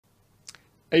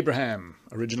Abraham,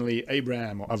 originally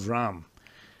Abraham or Avram,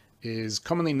 is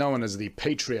commonly known as the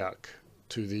Patriarch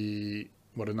to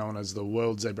what are known as the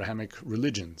world's Abrahamic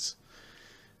religions.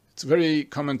 It's very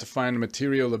common to find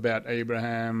material about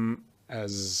Abraham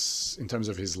as in terms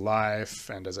of his life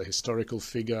and as a historical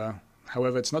figure.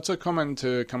 However, it's not so common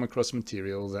to come across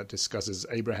material that discusses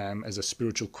Abraham as a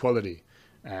spiritual quality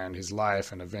and his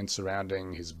life and events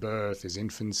surrounding his birth, his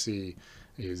infancy,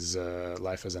 his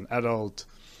life as an adult,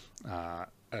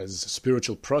 as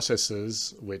spiritual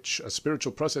processes, which are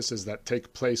spiritual processes that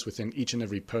take place within each and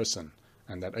every person,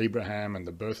 and that Abraham and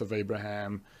the birth of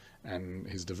Abraham and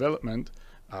his development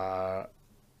are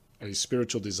a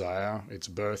spiritual desire, its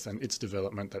birth and its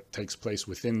development that takes place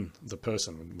within the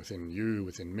person, within you,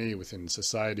 within me, within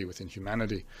society, within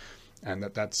humanity, and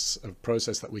that's a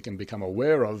process that we can become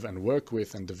aware of and work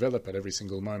with and develop at every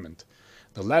single moment.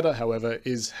 The latter, however,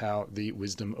 is how the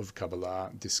wisdom of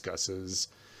Kabbalah discusses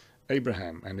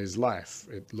Abraham and his life.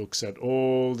 It looks at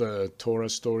all the Torah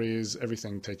stories,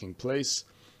 everything taking place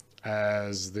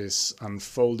as this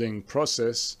unfolding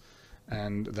process,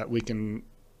 and that we can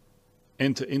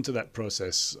enter into that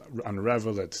process,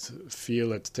 unravel it,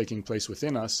 feel it taking place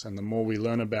within us, and the more we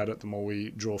learn about it, the more we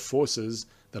draw forces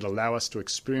that allow us to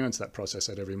experience that process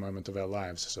at every moment of our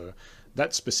lives. So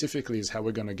that specifically is how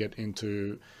we're going to get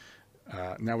into.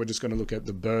 Now we're just going to look at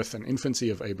the birth and infancy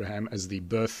of Abraham as the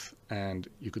birth and,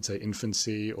 you could say,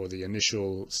 infancy or the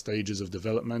initial stages of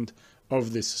development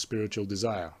of this spiritual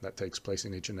desire that takes place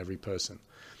in each and every person.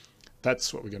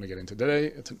 That's what we're going to get into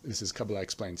today. This is Kabbalah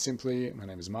Explained Simply. My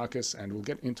name is Marcus, and we'll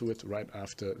get into it right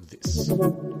after this.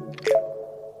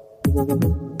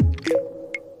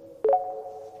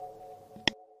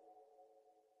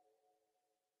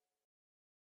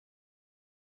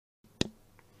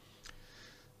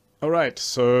 All right,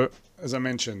 so as I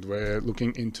mentioned, we're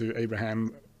looking into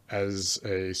Abraham as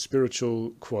a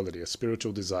spiritual quality, a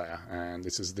spiritual desire, and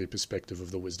this is the perspective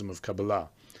of the wisdom of Kabbalah.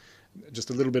 Just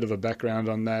a little bit of a background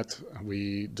on that.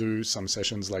 We do some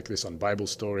sessions like this on Bible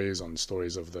stories, on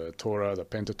stories of the Torah, the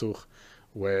Pentateuch,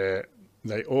 where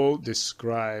they all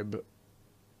describe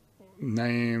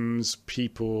names,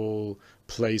 people,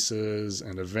 places,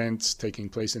 and events taking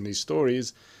place in these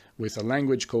stories with a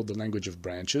language called the language of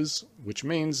branches, which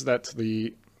means that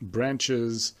the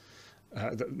branches,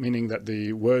 meaning that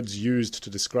the words used to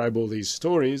describe all these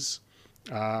stories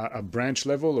are a branch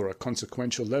level or a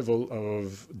consequential level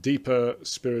of deeper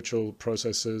spiritual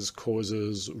processes,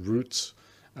 causes, roots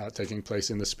taking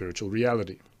place in the spiritual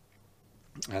reality.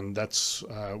 And that's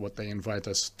what they invite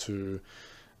us to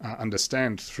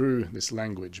understand through this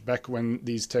language. Back when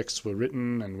these texts were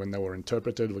written and when they were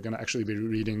interpreted, we're going to actually be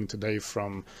reading today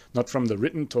not from the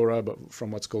written Torah, but from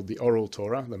what's called the oral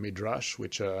Torah, the Midrash,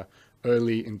 which are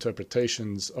early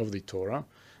interpretations of the Torah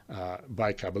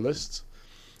by Kabbalists.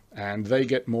 And they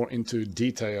get more into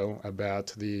detail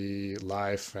about the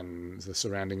life and the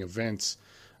surrounding events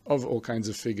of all kinds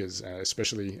of figures,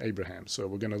 especially Abraham. So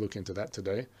we're going to look into that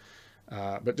today.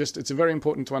 But it's very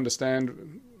important to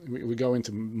understand. We go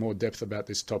into more depth about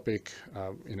this topic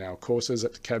in our courses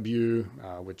at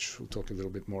KabU, which we'll talk a little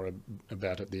bit more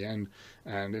about at the end,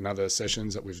 and in other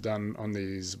sessions that we've done on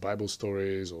these Bible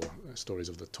stories or stories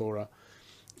of the Torah,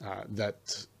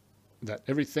 that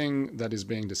everything that is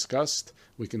being discussed,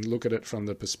 we can look at it from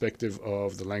the perspective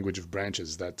of the language of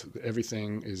branches, that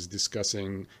everything is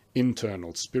discussing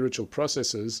internal spiritual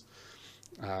processes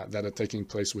that are taking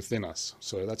place within us.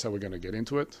 So that's how we're going to get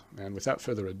into it. And without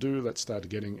further ado, let's start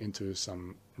getting into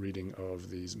some reading of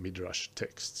these Midrash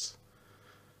texts.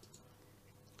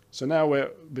 So now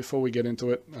before we get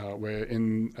into it, we're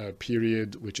in a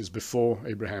period which is before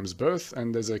Abraham's birth,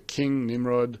 and there's a king,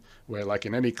 Nimrod, where, like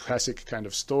in any classic kind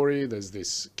of story, there's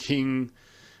this king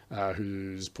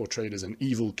who's portrayed as an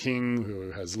evil king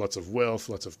who has lots of wealth,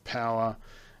 lots of power,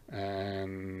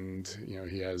 and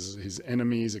he has his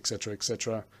enemies, etc.,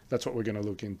 etc. That's what we're going to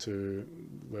look into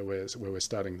where we're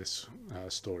starting this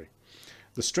story.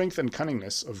 The strength and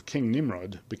cunningness of King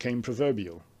Nimrod became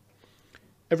proverbial.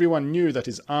 Everyone knew that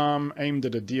his arm aimed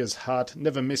at a deer's heart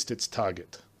never missed its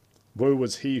target. Woe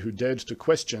was he who dared to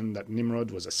question that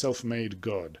Nimrod was a self-made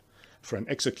god, for an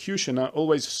executioner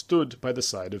always stood by the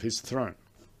side of his throne.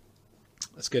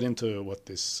 Let's get into what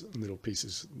this little piece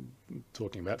is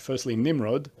talking about. Firstly,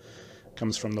 Nimrod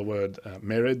comes from the word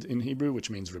mered in Hebrew, which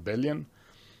means rebellion.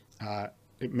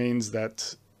 It means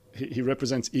that he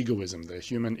represents egoism, the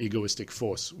human egoistic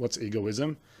force. What's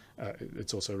egoism?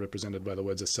 It's also represented by the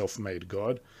words a self-made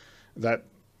god. That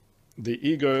the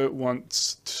ego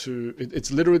wants to,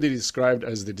 it's literally described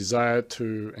as the desire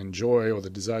to enjoy or the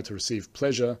desire to receive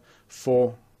pleasure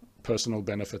for personal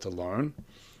benefit alone.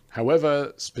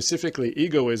 However, specifically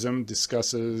egoism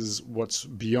discusses what's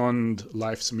beyond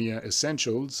life's mere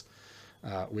essentials,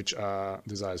 which are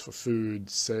desires for food,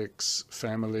 sex,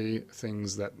 family,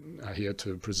 things that are here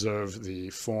to preserve the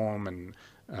form and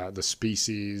the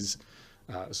species,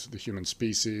 so the human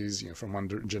species, from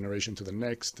one generation to the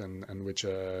next, and which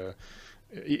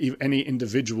any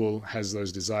individual has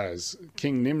those desires.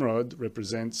 King Nimrod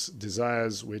represents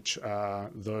desires which are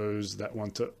those that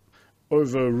want to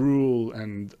overrule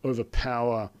and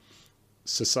overpower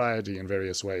society in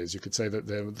various ways. You could say that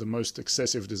they're the most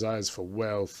excessive desires for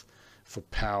wealth, for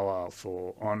power,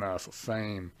 for honor, for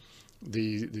fame.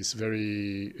 It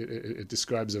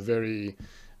describes a very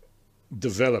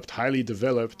developed, highly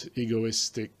developed,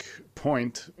 egoistic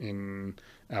point in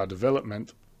our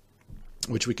development,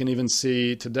 which we can even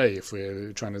see today if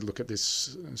we're trying to look at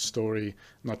this story,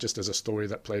 not just as a story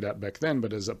that played out back then,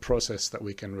 but as a process that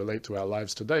we can relate to our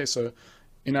lives today. So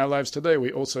in our lives today,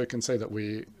 we also can say that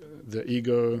the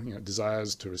ego,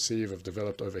 desires to receive have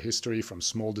developed over history, from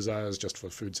small desires just for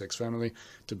food, sex, family,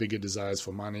 to bigger desires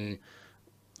for money,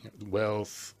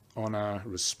 wealth, honor,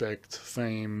 respect,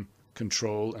 fame,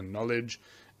 control, and knowledge.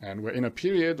 And we're in a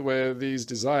period where these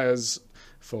desires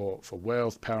for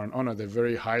wealth, power, and honor, they're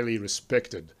very highly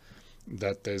respected.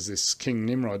 That there's this King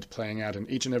Nimrod playing out in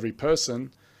each and every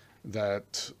person,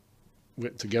 that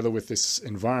together with this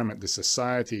environment, this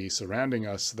society surrounding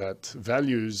us that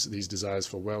values these desires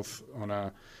for wealth,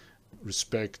 honor,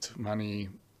 respect, money,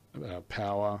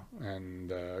 power,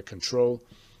 and control,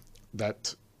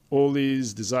 that all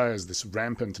these desires, this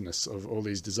rampantness of all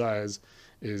these desires,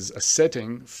 is a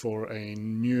setting for a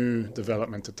new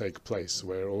development to take place.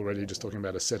 We're already just talking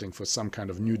about a setting for some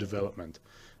kind of new development.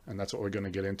 And that's what we're going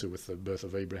to get into with the birth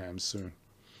of Abraham soon.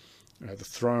 The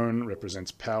throne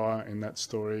represents power in that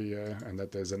story, and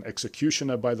that there's an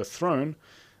executioner by the throne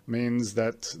means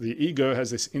that the ego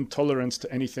has this intolerance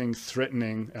to anything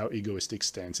threatening our egoistic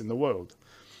stance in the world.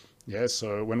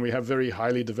 So when we have very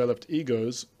highly developed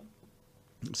egos,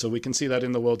 so we can see that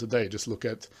in the world today. Just look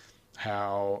at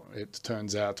how it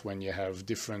turns out when you have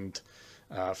different,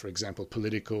 for example,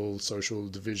 political, social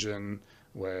division,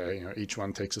 where each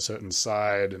one takes a certain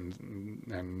side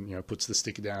and puts the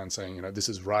stick down, saying this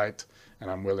is right, and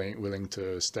I'm willing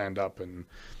to stand up and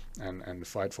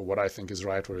fight for what I think is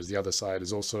right, whereas the other side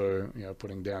is also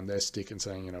putting down their stick and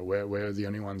saying we're the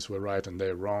only ones who are right and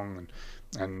they're wrong,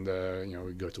 and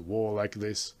we go to war like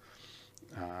this,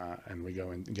 and we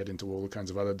go and get into all kinds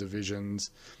of other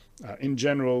divisions. In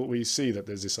general, we see that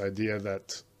there's this idea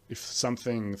that if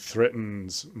something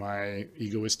threatens my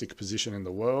egoistic position in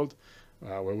the world,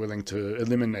 we're willing to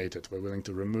eliminate it. We're willing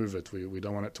to remove it. We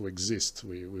don't want it to exist.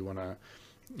 We want to,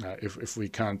 if we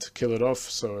can't kill it off,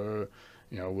 so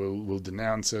we'll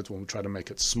denounce it. We'll try to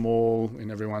make it small in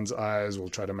everyone's eyes. We'll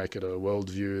try to make it a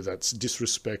worldview that's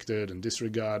disrespected and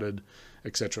disregarded,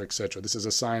 etc., etc. This is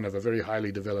a sign of a very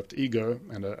highly developed ego,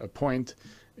 and a point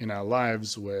in our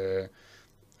lives where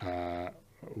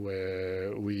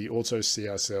we also see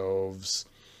ourselves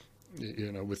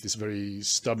with this very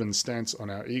stubborn stance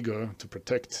on our ego to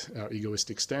protect our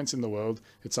egoistic stance in the world.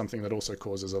 It's something that also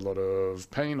causes a lot of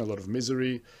pain, a lot of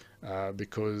misery,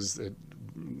 because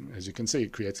as you can see,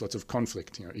 it creates lots of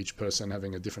conflict. Each person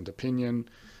having a different opinion,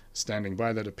 standing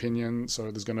by that opinion.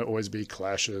 So there's going to always be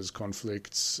clashes,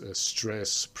 conflicts,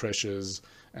 stress, pressures,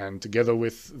 and together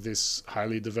with this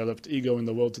highly developed ego in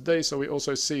the world today. So we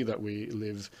also see that we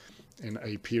live in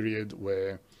a period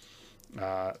where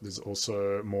there's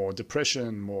also more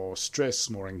depression, more stress,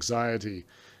 more anxiety,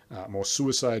 more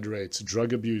suicide rates,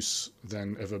 drug abuse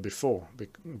than ever before,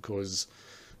 because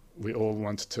we all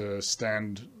want to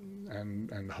stand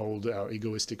and hold our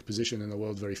egoistic position in the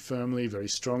world very firmly, very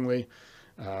strongly.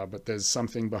 But there's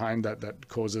something behind that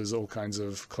causes all kinds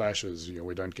of clashes.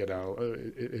 We don't get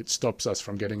it stops us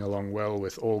from getting along well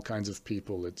with all kinds of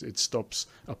people. It stops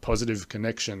a positive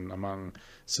connection among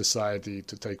society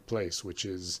to take place, which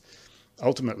is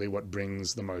ultimately what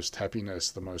brings the most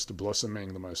happiness, the most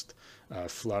blossoming, the most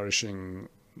flourishing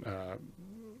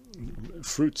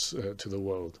fruits to the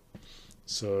world.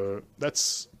 So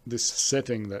that's this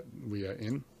setting that we are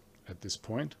in at this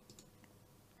point.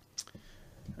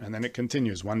 And then it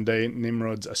continues. One day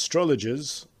Nimrod's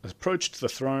astrologers approached the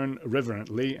throne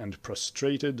reverently and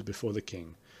prostrated before the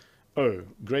king. "Oh,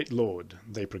 great lord,"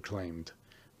 they proclaimed,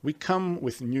 "we come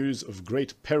with news of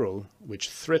great peril which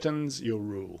threatens your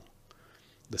rule.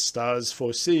 The stars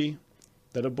foresee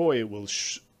that a boy will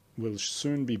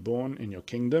soon be born in your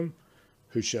kingdom,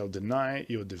 who shall deny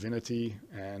your divinity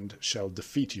and shall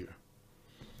defeat you."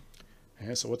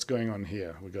 Yeah, so what's going on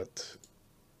here? We got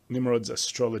Nimrod's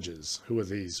astrologers. Who are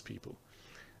these people?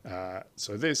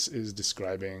 So this is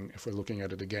describing, if we're looking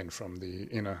at it again from the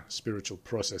inner spiritual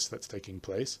process that's taking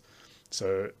place.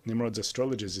 So Nimrod's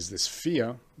astrologers is this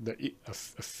fear, a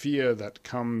fear that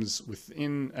comes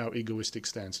within our egoistic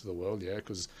stance to the world,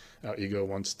 because our ego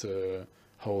wants to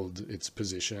hold its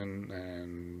position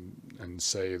and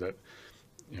say that,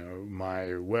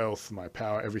 my wealth, my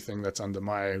power, everything that's under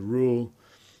my rule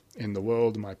in the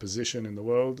world, my position in the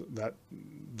world,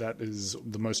 that is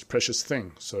the most precious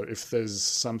thing. So if there's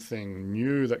something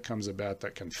new that comes about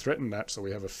that can threaten that, so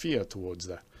we have a fear towards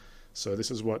that. So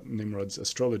this is what Nimrod's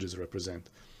astrologers represent,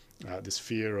 this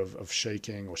fear of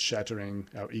shaking or shattering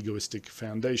our egoistic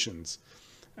foundations.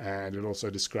 And it also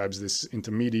describes this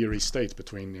intermediary state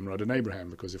between Nimrod and Abraham,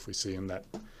 because if we see in that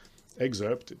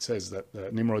excerpt, it says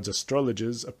that Nimrod's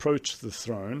astrologers approached the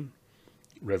throne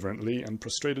reverently and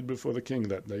prostrated before the king,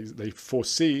 that they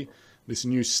foresee this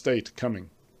new state coming.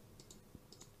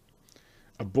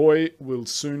 A boy will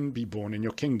soon be born in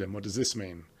your kingdom. What does this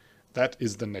mean? That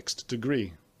is the next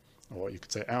degree, or you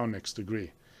could say our next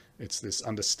degree. It's this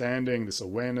understanding, this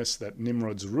awareness that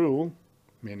Nimrod's rule,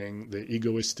 meaning the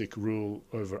egoistic rule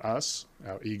over us,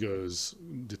 our egos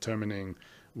determining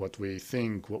what we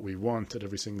think, what we want at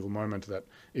every single moment, that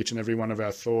each and every one of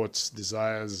our thoughts,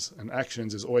 desires, and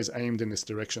actions is always aimed in this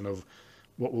direction of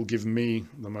what will give me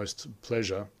the most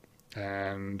pleasure.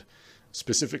 And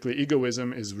specifically,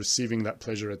 egoism is receiving that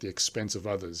pleasure at the expense of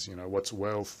others. What's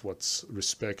wealth, what's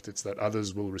respect? It's that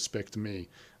others will respect me.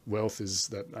 Wealth is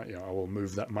that I will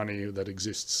move that money that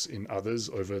exists in others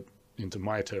over into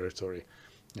my territory.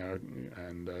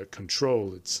 And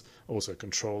control, it's also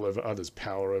control over others,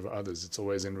 power over others. It's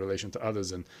always in relation to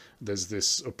others, and there's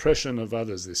this oppression of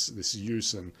others, this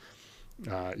use and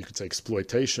you could say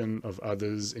exploitation of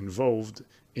others involved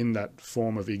in that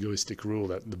form of egoistic rule,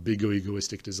 that the big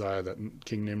egoistic desire that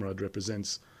King Nimrod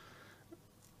represents.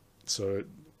 So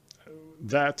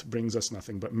that brings us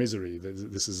nothing but misery.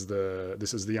 This is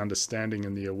the understanding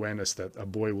and the awareness that a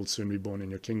boy will soon be born in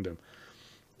your kingdom.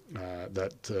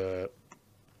 The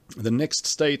next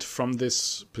state from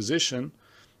this position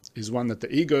is one that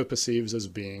the ego perceives as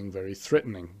being very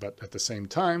threatening, but at the same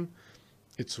time,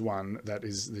 it's one that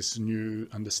is this new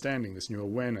understanding, this new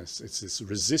awareness. It's this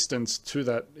resistance to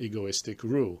that egoistic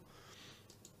rule.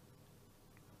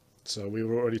 So we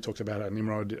already talked about how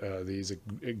Nimrod, these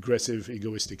aggressive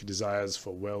egoistic desires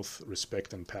for wealth,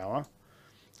 respect, and power.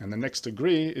 And the next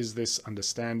degree is this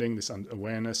understanding, this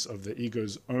awareness of the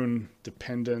ego's own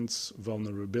dependence,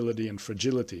 vulnerability, and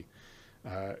fragility.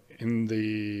 In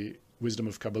the wisdom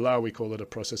of Kabbalah, we call it a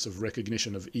process of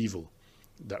recognition of evil,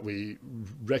 that we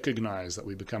recognize, that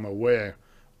we become aware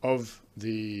of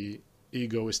the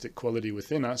egoistic quality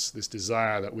within us, this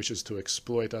desire that wishes to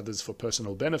exploit others for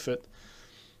personal benefit,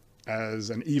 as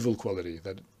an evil quality.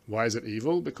 Why is it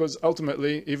evil? Because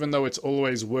ultimately, even though it's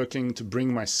always working to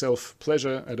bring myself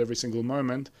pleasure at every single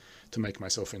moment, to make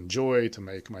myself enjoy, to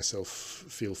make myself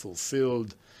feel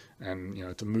fulfilled,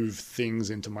 and to move things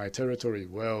into my territory,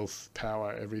 wealth,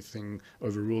 power, everything,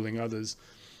 overruling others,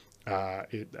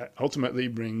 it ultimately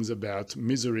brings about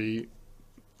misery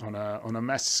on a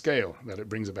mass scale, that it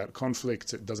brings about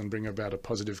conflicts. It doesn't bring about a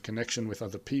positive connection with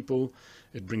other people.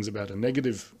 It brings about a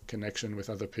negative connection with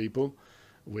other people,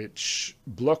 which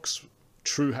blocks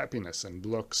true happiness and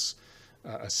blocks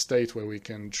a state where we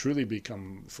can truly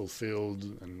become fulfilled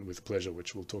and with pleasure,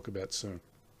 which we'll talk about soon.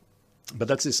 But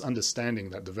that's this understanding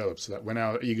that develops, that when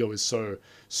our ego is so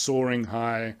soaring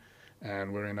high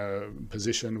and we're in a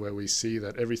position where we see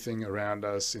that everything around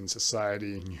us in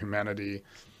society, in humanity,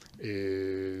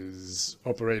 is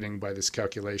operating by this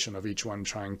calculation of each one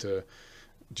trying to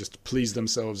just please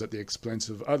themselves at the expense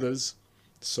of others,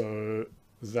 so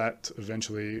that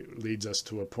eventually leads us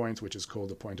to a point which is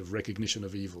called a point of recognition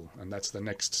of evil. And that's the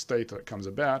next state that comes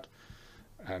about.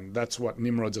 And that's what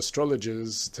Nimrod's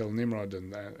astrologers tell Nimrod,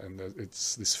 and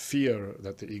it's this fear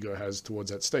that the ego has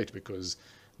towards that state, because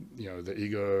the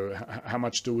ego, how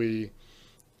much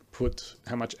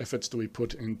efforts do we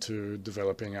put into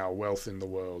developing our wealth in the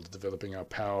world, developing our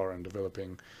power, and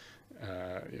developing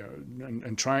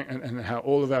and trying, and how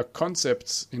all of our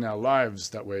concepts in our lives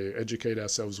that we educate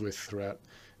ourselves with throughout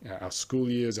our school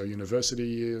years, our university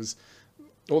years,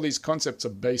 all these concepts are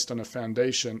based on a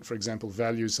foundation, for example,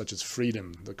 values such as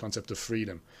freedom, the concept of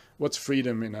freedom. What's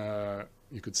freedom in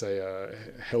you could say, a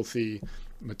healthy,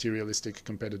 materialistic,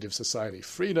 competitive society?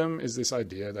 Freedom is this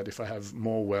idea that if I have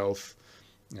more wealth,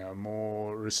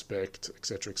 more respect,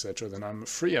 etc., then I'm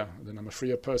freer. Then I'm a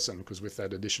freer person, because with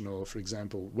that additional, for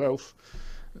example, wealth,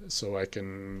 so I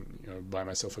can buy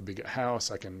myself a bigger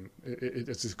house.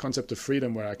 It's this concept of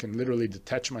freedom where I can literally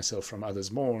detach myself from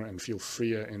others more and feel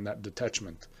freer in that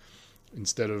detachment.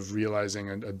 instead of realizing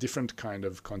a different kind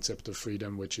of concept of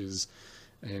freedom, which is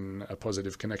in a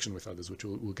positive connection with others, which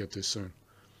we'll get to soon.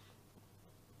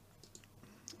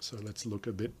 So let's look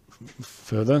a bit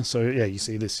further. So yeah, you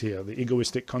see this here. The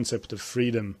egoistic concept of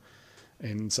freedom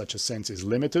in such a sense is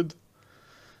limited.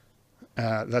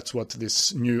 That's what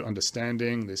this new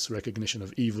understanding, this recognition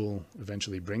of evil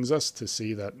eventually brings us, to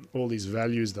see that all these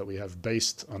values that we have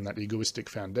based on that egoistic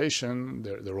foundation,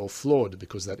 they're all flawed,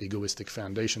 because that egoistic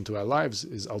foundation to our lives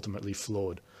is ultimately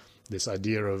flawed. This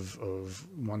idea of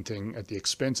wanting at the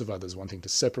expense of others, wanting to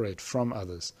separate from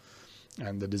others.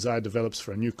 And the desire develops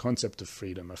for a new concept of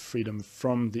freedom, a freedom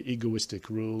from the egoistic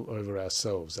rule over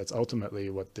ourselves. That's ultimately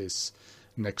what this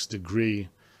next degree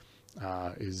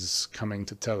is coming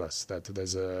to tell us, that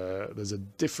there's a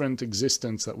different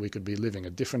existence that we could be living, a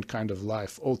different kind of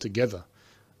life altogether,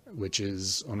 which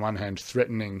is on one hand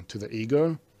threatening to the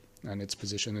ego and its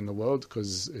position in the world,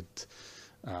 because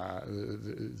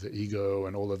the ego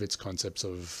and all of its concepts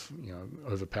of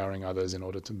overpowering others in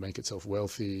order to make itself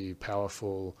wealthy,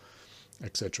 powerful,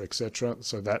 etc., etc.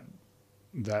 So that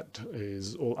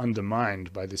is all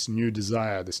undermined by this new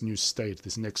desire, this new state,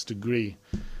 this next degree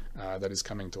that is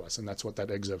coming to us. And that's what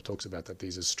that excerpt talks about, that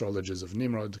these astrologers of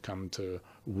Nimrod come to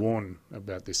warn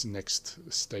about this next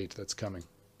state that's coming.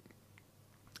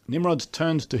 Nimrod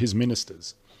turned to his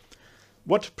ministers.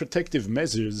 What protective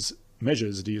measures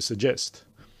do you suggest?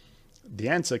 The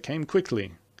answer came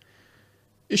quickly.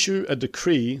 Issue a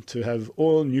decree to have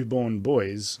all newborn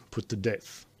boys put to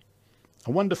death.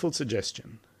 A wonderful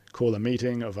suggestion. Call a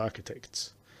meeting of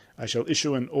architects. I shall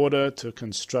issue an order to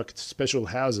construct special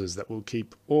houses that will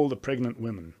keep all the pregnant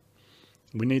women.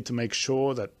 We need to make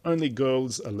sure that only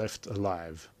girls are left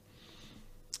alive.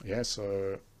 Yeah,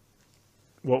 so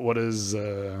what does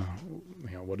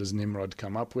Nimrod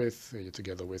come up with,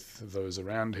 together with those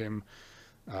around him?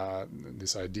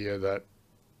 This idea that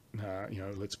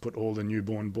let's put all the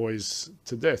newborn boys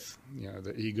to death.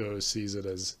 The ego sees it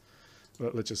as,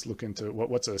 let's just look into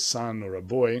what's a son or a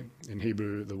boy. In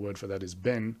Hebrew, the word for that is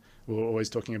ben. We're always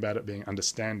talking about it being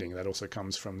understanding. That also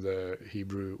comes from the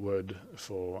Hebrew word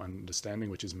for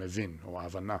understanding, which is mevin or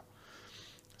havana.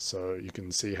 So you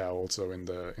can see how also in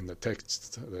the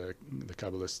text the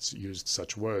Kabbalists used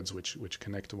such words which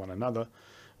connect to one another,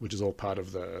 which is all part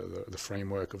of the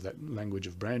framework of that language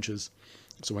of branches.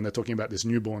 So when they're talking about this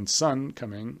newborn son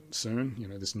coming soon,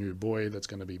 this new boy that's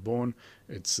going to be born,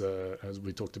 it's, as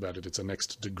we talked about it, it's a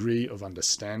next degree of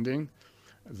understanding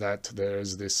that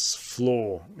there's this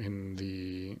flaw in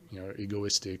the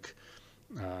egoistic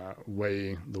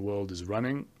way the world is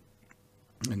running,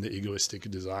 in the egoistic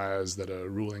desires that are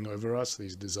ruling over us,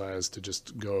 these desires to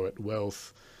just go at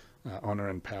wealth, honor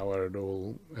and power at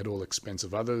all expense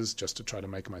of others, just to try to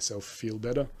make myself feel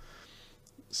better.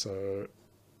 So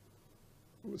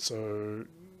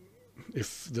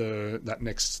if that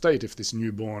next state, if this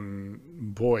newborn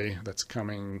boy that's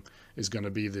coming is going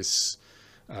to be this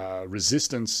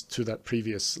resistance to that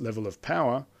previous level of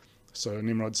power, so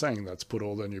Nimrod's saying, let's put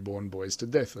all the newborn boys to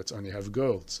death, let's only have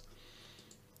girls.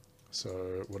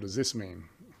 So what does this mean?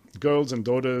 Girls and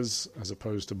daughters, as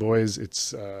opposed to boys,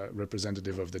 it's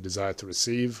representative of the desire to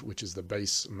receive, which is the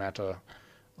base matter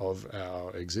of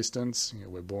our existence.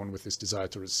 We're born with this desire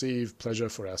to receive pleasure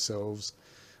for ourselves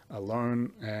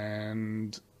alone,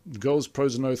 and girls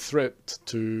pose no threat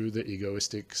to the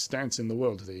egoistic stance in the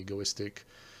world, the egoistic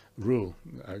rule.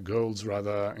 Girls,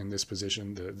 rather, in this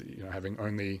position, having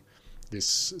only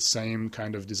this same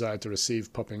kind of desire to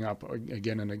receive popping up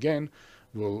again and again,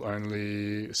 will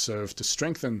only serve to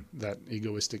strengthen that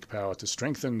egoistic power, to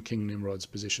strengthen King Nimrod's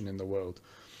position in the world,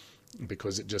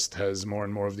 because it just has more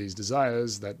and more of these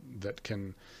desires that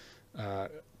can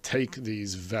take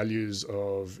these values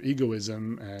of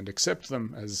egoism and accept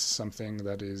them as something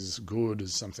that is good,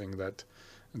 as something that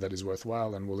is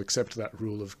worthwhile, and will accept that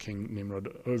rule of King Nimrod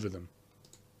over them.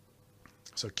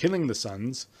 So killing the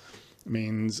sons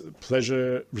means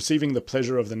receiving the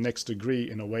pleasure of the next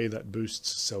degree in a way that boosts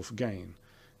self-gain,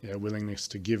 willingness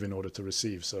to give in order to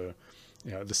receive. So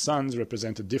the sons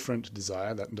represent a different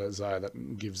desire, that desire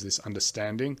that gives this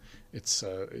understanding. It's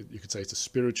you could say it's a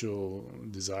spiritual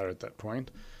desire at that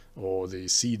point, or the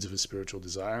seeds of a spiritual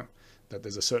desire, that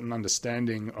there's a certain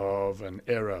understanding of an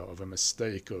error, of a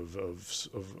mistake, of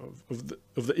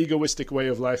the egoistic way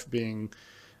of life being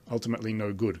ultimately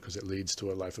no good, because it leads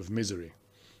to a life of misery.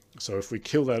 So if we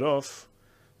kill that off,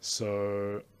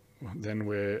 so then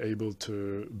we're able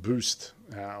to boost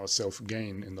our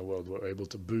self-gain in the world. We're able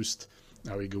to boost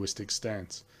our egoistic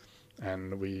stance,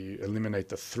 and we eliminate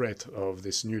the threat of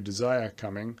this new desire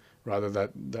coming. Rather,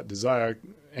 that desire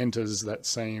enters that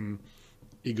same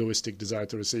egoistic desire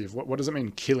to receive. What does it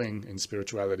mean, killing, in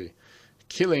spirituality?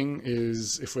 Killing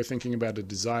is, if we're thinking about a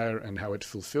desire and how it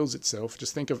fulfills itself,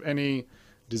 just think of any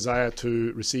desire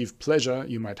to receive pleasure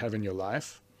you might have in your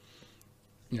life.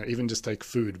 Even just take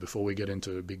food before we get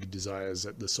into big desires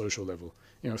at the social level.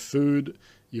 Food,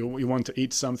 you want to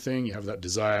eat something, you have that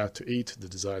desire to eat, the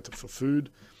desire for food.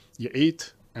 You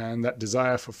eat, and that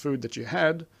desire for food that you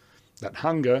had, that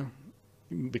hunger,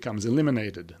 becomes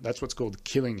eliminated. That's what's called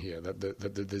killing here, that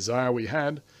the desire we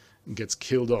had gets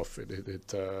killed off. It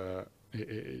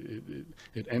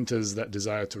enters that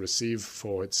desire to receive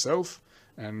for itself,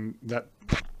 and that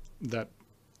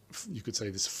you could say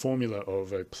this formula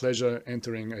of a pleasure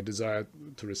entering a desire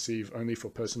to receive only for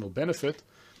personal benefit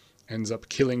ends up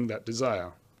killing that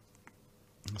desire.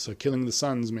 So killing the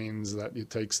sons means that it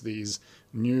takes these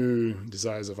new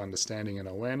desires of understanding and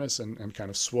awareness and kind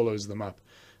of swallows them up.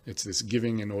 It's this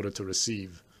giving in order to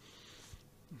receive.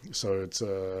 So that's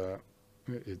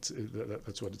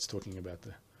what it's talking about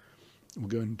there. We'll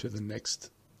go into the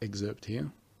next excerpt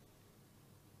here.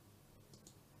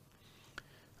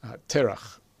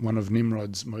 Terach, one of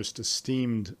Nimrod's most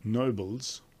esteemed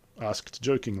nobles, asked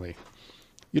jokingly,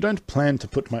 "You don't plan to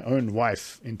put my own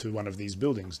wife into one of these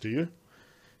buildings, do you?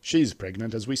 She's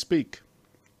pregnant as we speak."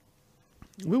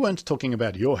 "We weren't talking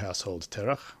about your household,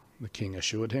 Terach," the king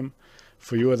assured him,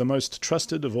 "for you are the most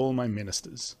trusted of all my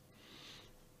ministers."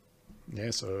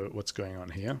 Yeah, so what's going on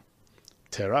here?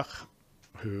 Terach,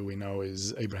 who we know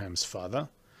is Abraham's father,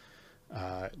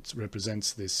 it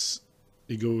represents this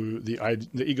ego,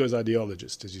 the ego's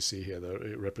ideologist, as you see here.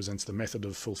 It represents the method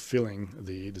of fulfilling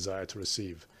the desire to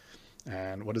receive.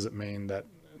 And what does it mean that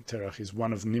Terach is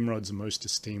one of Nimrod's most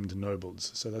esteemed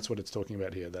nobles? So that's what it's talking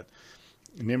about here, that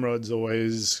Nimrod's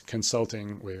always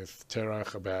consulting with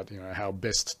Terach about how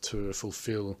best to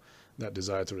fulfill that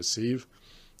desire to receive.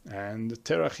 And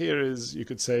Terach here is, you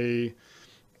could say,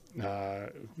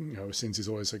 since he's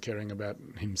always so caring about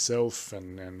himself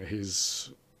and his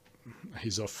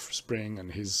offspring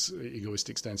and his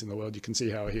egoistic stance in the world, you can see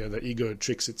how here the ego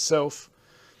tricks itself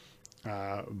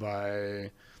by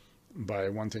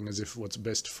wanting as if what's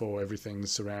best for everything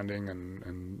surrounding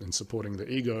and supporting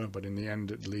the ego, but in the end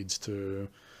it leads to,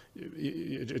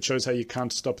 it shows how you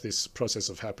can't stop this process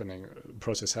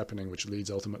happening, which leads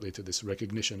ultimately to this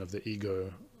recognition of the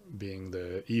ego being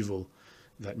the evil,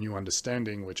 that new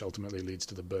understanding, which ultimately leads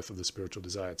to the birth of the spiritual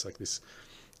desire. It's like this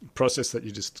process that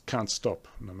you just can't stop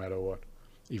no matter what,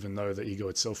 even though the ego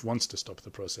itself wants to stop the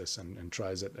process and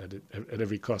tries at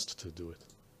every cost to do it.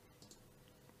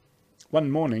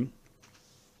 One morning,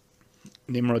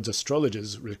 Nimrod's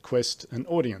astrologers request an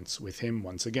audience with him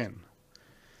once again.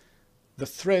 "The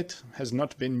threat has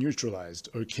not been neutralized,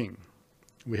 O king.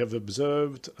 We have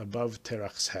observed above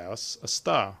Terach's house a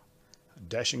star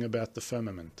dashing about the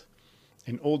firmament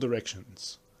in all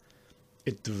directions.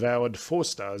 It devoured 4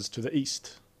 stars to the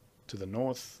east, to the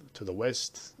north, to the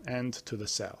west, and to the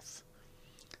south.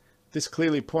 This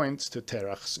clearly points to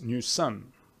Terach's new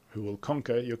son, who will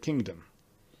conquer your kingdom."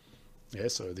 Yeah,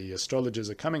 so the astrologers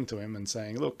are coming to him and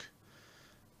saying, look,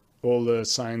 all the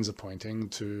signs are pointing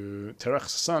to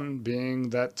Terach's son being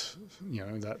that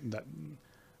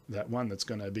one that's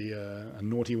going to be a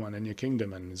naughty one in your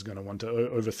kingdom and is going to want to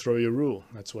overthrow your rule.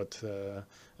 That's what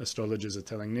astrologers are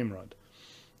telling Nimrod.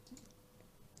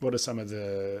 What are some of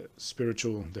the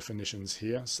spiritual definitions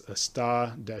here? A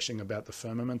star dashing about the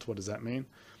firmament, what does that mean?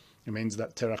 It means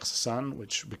that Terach's son,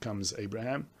 which becomes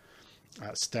Abraham,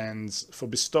 stands for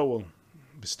bestowal.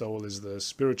 Bestowal is the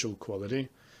spiritual quality.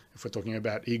 If we're talking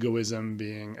about egoism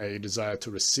being a desire to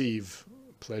receive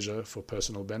pleasure for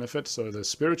personal benefit, so the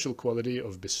spiritual quality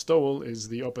of bestowal is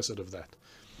the opposite of that.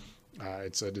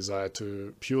 It's a desire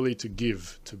purely to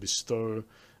give, to bestow,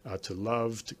 to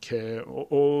love, to care,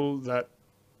 all that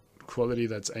quality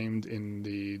that's aimed in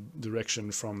the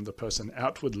direction from the person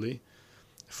outwardly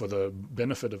for the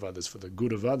benefit of others, for the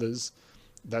good of others.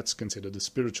 That's considered a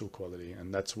spiritual quality,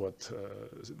 and that's what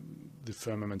the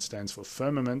firmament stands for.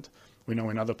 Firmament, we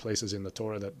know in other places in the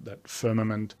Torah that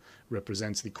firmament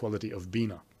represents the quality of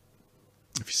Bina.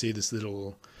 If you see this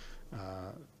little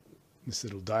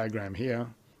diagram here,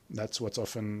 that's what's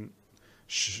often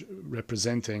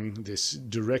representing this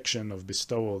direction of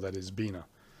bestowal that is Bina.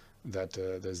 That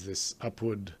there's this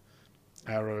upward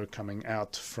arrow coming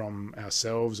out from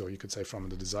ourselves, or you could say from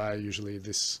the desire. Usually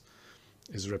this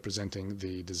is representing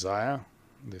the desire,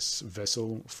 this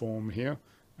vessel form here,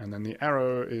 and then the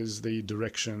arrow is the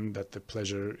direction that the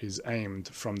pleasure is aimed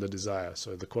from the desire.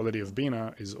 So the quality of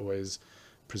Bina is always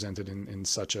presented in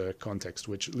such a context,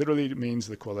 which literally means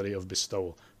the quality of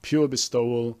bestowal. Pure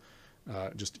bestowal,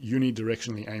 just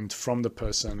unidirectionally aimed from the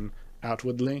person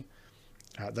outwardly,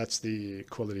 That's the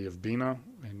quality of Bina,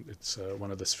 and it's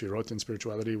one of the Sfirot in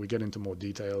spirituality. We get into more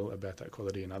detail about that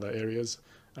quality in other areas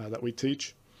that we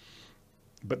teach.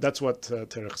 But that's what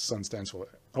Terech Sun stands for.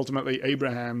 Ultimately,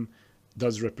 Abraham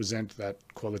does represent that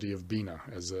quality of Bina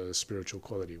as a spiritual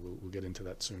quality. We'll get into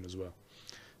that soon as well.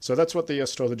 So that's what the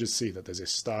astrologers see, that there's a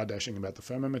star dashing about the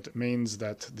firmament. It means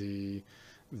that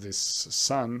this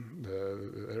sun,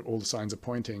 all the signs are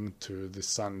pointing to the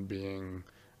sun being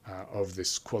of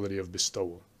this quality of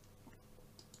bestowal.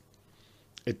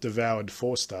 It devoured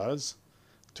 4 stars,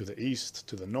 to the east,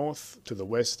 to the north, to the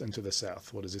west, and to the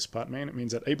south. What does this part mean? It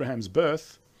means that Abraham's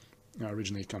birth,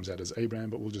 originally it comes out as Abraham,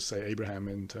 but we'll just say Abraham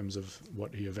in terms of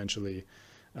what he eventually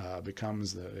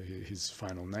becomes, his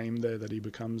final name there that he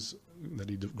becomes, that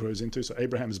he grows into. So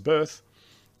Abraham's birth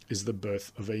is the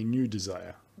birth of a new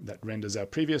desire that renders our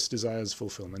previous desires'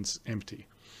 fulfillments empty.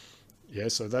 Yeah,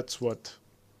 so that's what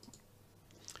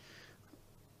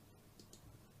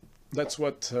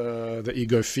the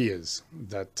ego fears,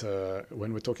 that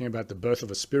when we're talking about the birth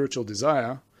of a spiritual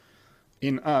desire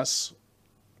in us,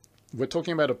 we're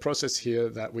talking about a process here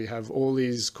that we have all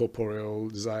these corporeal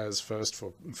desires first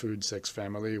for food, sex,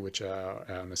 family, which are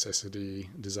our necessity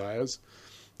desires,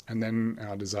 and then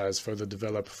our desires further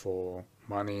develop for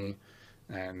money,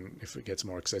 and if it gets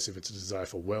more excessive, it's a desire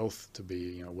for wealth, to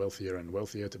be wealthier and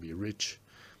wealthier, to be rich.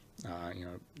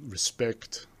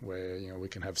 Respect, where we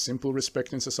can have simple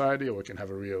respect in society, or we can have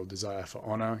a real desire for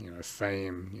honor,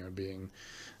 fame, being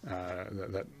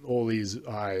that all these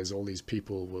eyes, all these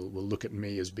people will look at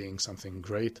me as being something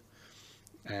great.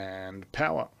 And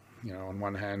power, on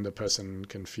one hand, a person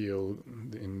can feel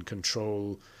in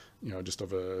control, just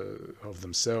of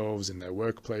themselves in their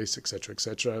workplace, etc.,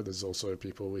 etc. There's also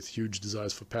people with huge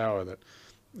desires for power that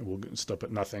will stop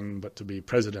at nothing but to be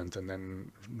president, and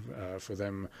then for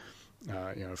them,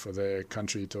 for their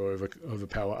country to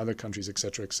overpower other countries,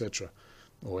 etc., etc.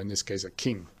 Or in this case, a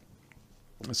king.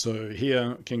 So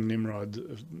here, King Nimrod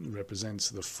represents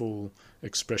the full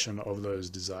expression of those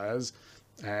desires,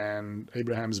 and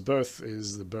Abraham's birth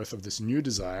is the birth of this new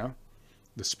desire,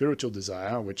 the spiritual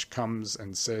desire, which comes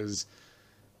and says,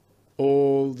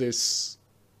 all this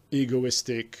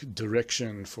egoistic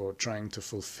direction for trying to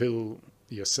fulfill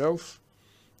yourself,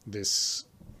 this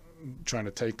trying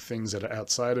to take things that are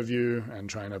outside of you and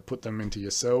trying to put them into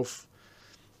yourself,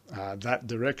 that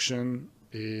direction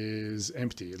is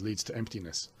empty. It leads to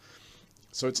emptiness.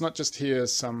 So it's not just here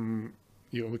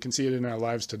we can see it in our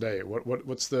lives today.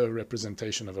 What's the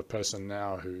representation of a person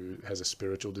now who has a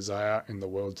spiritual desire in the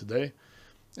world today?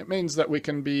 It means that we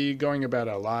can be going about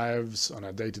our lives on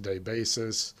a day-to-day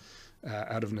basis,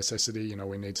 out of necessity.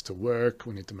 We need to work,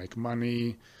 we need to make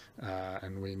money,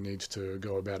 and we need to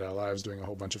go about our lives doing a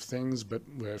whole bunch of things, but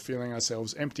we're feeling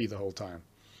ourselves empty the whole time.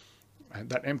 And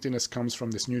that emptiness comes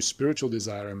from this new spiritual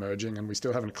desire emerging, and we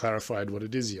still haven't clarified what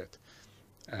it is yet.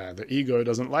 The ego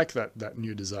doesn't like that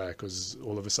new desire, because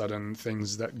all of a sudden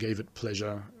things that gave it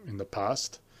pleasure in the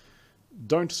past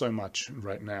don't so much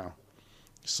right now.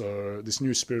 So this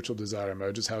new spiritual desire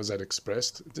emerges. How is that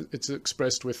expressed? It's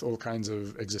expressed with all kinds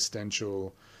of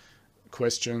existential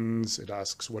questions. It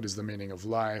asks, what is the meaning of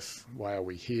life? Why are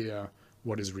we here?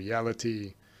 What is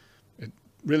reality? It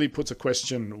really puts a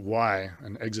question why,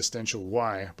 an existential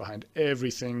why, behind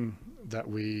everything that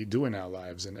we do in our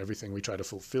lives and everything we try to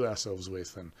fulfill ourselves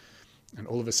with. And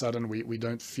all of a sudden we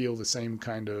don't feel the same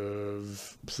kind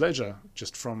of pleasure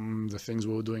just from the things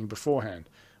we were doing beforehand.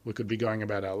 We could be going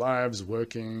about our lives,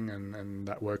 working, and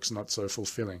that work's not so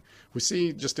fulfilling. We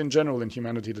see just in general in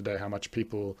humanity today how much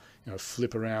people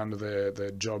flip around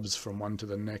their jobs from one to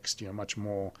the next, much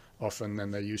more often than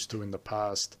they used to in the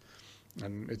past.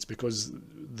 And it's because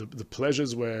the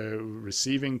pleasures we're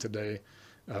receiving today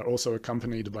are also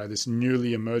accompanied by this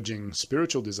newly emerging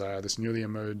spiritual desire, this newly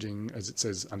emerging, as it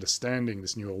says, understanding,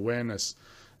 this new awareness,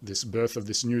 this birth of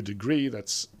this new degree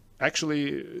that's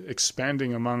actually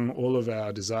expanding among all of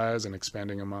our desires and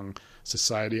expanding among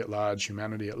society at large,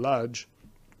 humanity at large.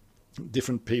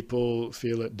 Different people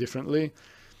feel it differently,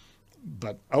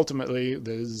 but ultimately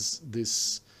there's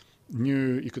this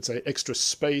new, you could say, extra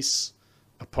space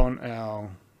upon our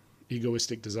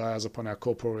egoistic desires, upon our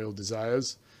corporeal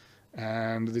desires,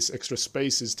 and this extra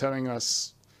space is telling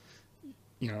us,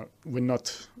 we're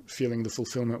not feeling the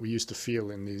fulfillment we used to feel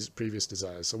in these previous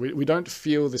desires. So we don't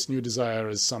feel this new desire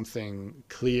as something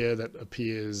clear that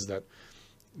appears that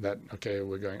okay,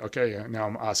 we're going, okay, now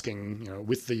I'm asking,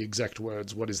 with the exact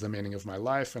words, what is the meaning of my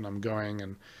life? And I'm going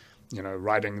and,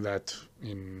 writing that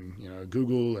in,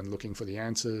 Google and looking for the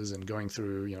answers and going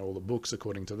through, all the books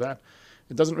according to that.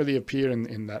 It doesn't really appear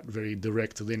in that very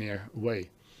direct, linear way.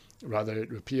 Rather,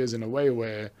 it appears in a way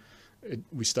where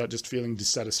we start just feeling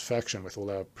dissatisfaction with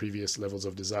all our previous levels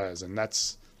of desires. And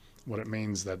that's what it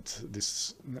means that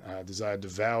this desire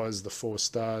devours the 4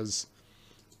 stars,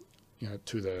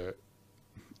 to the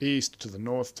east, to the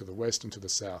north, to the west, and to the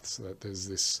south. So that there's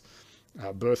this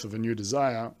birth of a new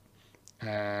desire,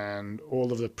 and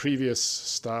all of the previous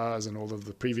stars and all of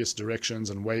the previous directions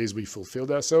and ways we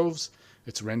fulfilled ourselves,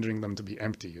 it's rendering them to be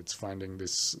empty. It's finding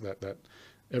that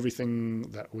everything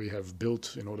that we have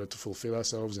built in order to fulfill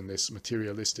ourselves in this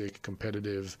materialistic,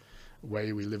 competitive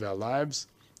way we live our lives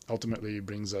ultimately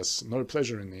brings us no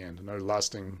pleasure in the end, no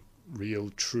lasting, real,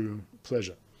 true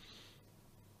pleasure.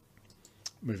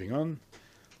 Moving on.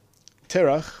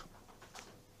 Terach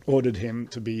ordered him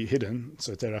to be hidden.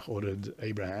 So Terach ordered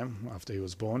Abraham, after he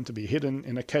was born, to be hidden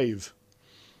in a cave.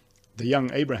 The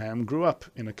young Abraham grew up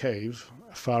in a cave,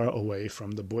 far away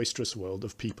from the boisterous world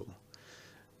of people.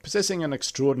 Possessing an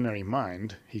extraordinary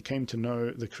mind, he came to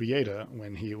know the Creator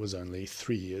when he was only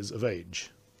 3 years of age.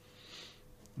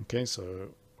 Okay, so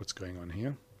what's going on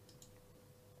here?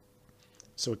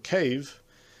 So a cave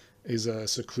is a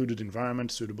secluded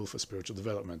environment suitable for spiritual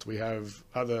development. We have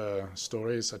other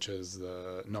stories such as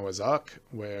the Noah's Ark,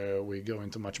 where we go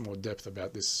into much more depth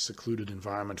about this secluded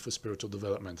environment for spiritual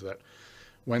development, that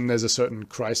when there's a certain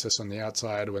crisis on the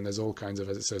outside, when there's all kinds of,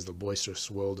 as it says, the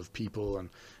boisterous world of people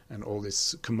and all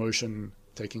this commotion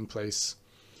taking place,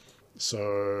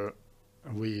 so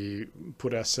we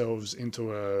put ourselves into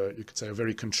you could say, a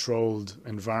very controlled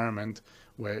environment,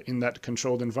 where in that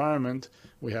controlled environment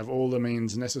we have all the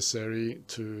means necessary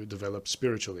to develop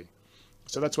spiritually.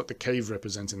 So that's what the cave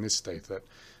represents in this state, that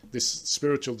this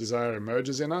spiritual desire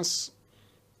emerges in us,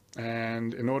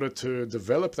 and in order to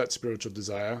develop that spiritual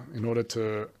desire, in order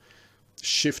to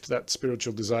shift that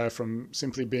spiritual desire from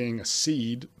simply being a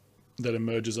seed that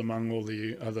emerges among all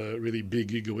the other really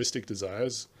big egoistic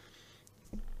desires,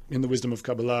 in the wisdom of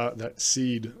Kabbalah, that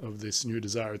seed of this new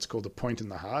desire, it's called a point in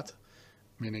the heart,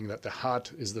 meaning that the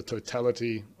heart is the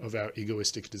totality of our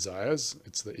egoistic desires.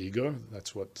 It's the ego,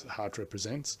 that's what heart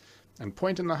represents. And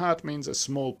point in the heart means a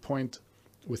small point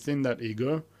within that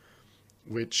ego,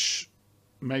 which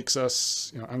makes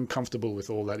us uncomfortable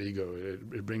with all that ego.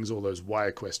 It brings all those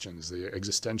why questions, the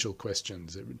existential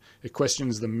questions. It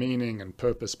questions the meaning and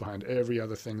purpose behind every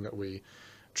other thing that we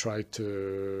try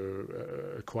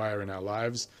to acquire in our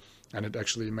lives, and it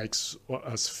actually makes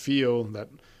us feel that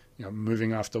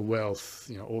moving after wealth,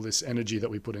 all this energy that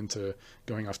we put into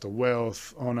going after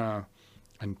wealth, honor,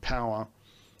 and power,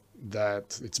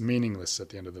 that it's meaningless at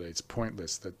the end of the day. It's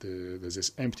pointless, that there's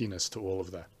this emptiness to all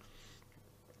of that.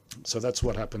 So that's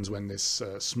what happens when this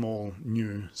small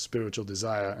new spiritual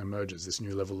desire emerges, this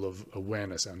new level of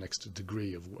awareness, our next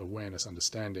degree of awareness,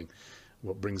 understanding,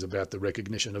 what brings about the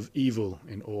recognition of evil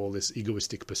in all this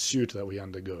egoistic pursuit that we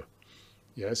undergo.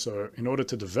 Yeah, so in order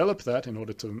to develop that, in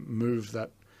order to move that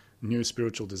new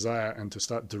spiritual desire and to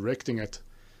start directing it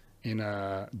in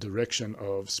a direction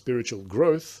of spiritual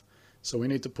growth, so we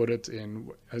need to put it in,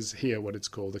 as here, what it's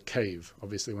called a cave.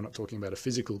 Obviously, we're not talking about a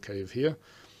physical cave here.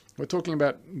 We're talking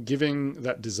about giving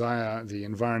that desire the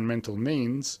environmental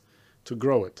means to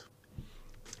grow it.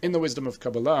 In the wisdom of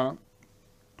Kabbalah,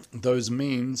 those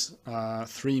means are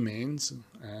 3 means,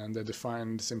 and they're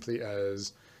defined simply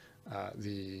as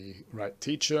the right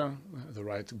teacher, the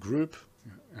right group,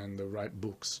 and the right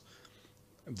books.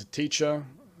 The teacher,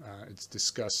 it's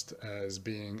discussed as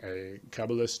being a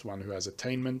Kabbalist, one who has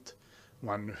attainment,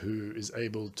 one who is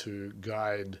able to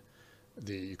guide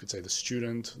you could say the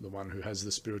student, the one who has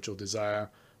the spiritual desire,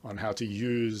 on how to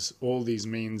use all these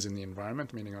means in the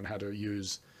environment, meaning on how to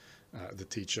use the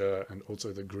teacher and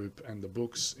also the group and the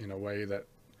books in a way that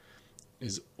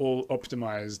is all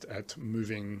optimized at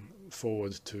moving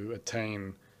forward to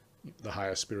attain the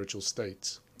higher spiritual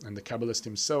states. And the Kabbalist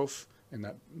himself in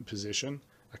that position,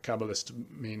 a Kabbalist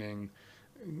meaning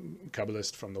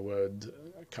Kabbalist from the word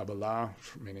Kabbalah,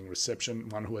 meaning reception,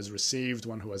 one who has received,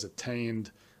 one who has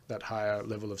attained that higher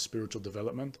level of spiritual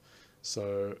development.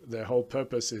 So their whole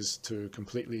purpose is to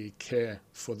completely care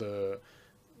for the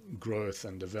growth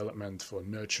and development, for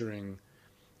nurturing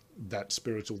that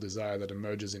spiritual desire that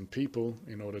emerges in people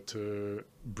in order to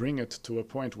bring it to a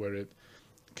point where it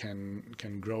can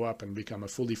grow up and become a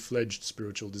fully fledged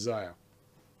spiritual desire.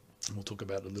 We'll talk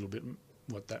about a little bit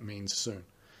what that means soon.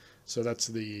 So that's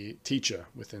the teacher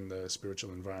within the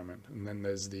spiritual environment. And then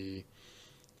there's the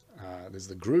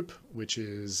group, which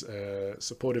is a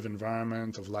supportive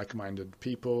environment of like-minded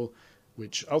people,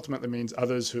 which ultimately means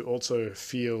others who also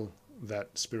feel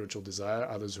that spiritual desire,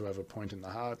 others who have a point in the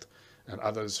heart, and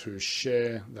others who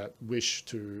share that wish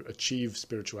to achieve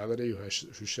spirituality,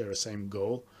 who share a same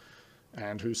goal,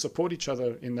 and who support each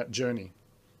other in that journey.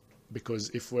 because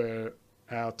if we're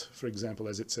out, for example,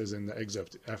 as it says in the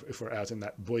excerpt, if we're out in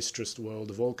that boisterous world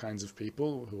of all kinds of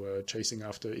people who are chasing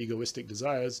after egoistic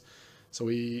desires, so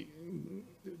we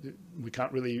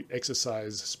can't really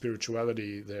exercise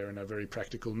spirituality there in a very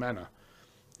practical manner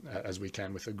as we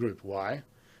can with a group. Why?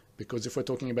 Because if we're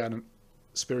talking about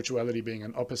spirituality being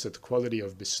an opposite quality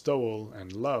of bestowal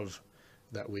and love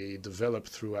that we develop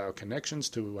through our connections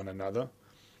to one another,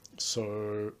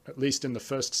 so at least in the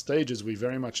first stages, we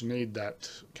very much need that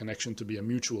connection to be a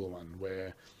mutual one,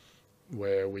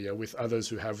 where we are with others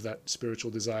who have that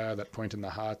spiritual desire, that point in the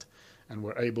heart, and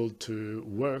we're able to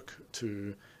work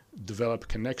to develop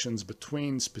connections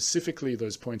between specifically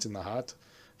those points in the heart,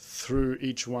 through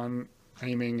each one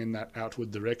aiming in that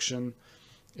outward direction,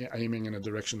 aiming in a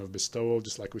direction of bestowal,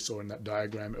 just like we saw in that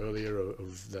diagram earlier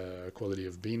of the quality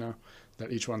of Bina,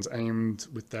 that each one's aimed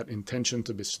with that intention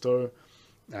to bestow,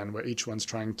 and where each one's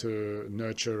trying to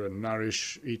nurture and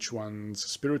nourish each one's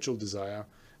spiritual desire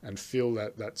and fill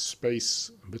that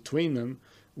space between them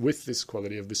with this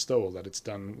quality of bestowal, that it's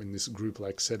done in this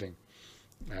group-like setting.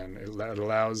 And it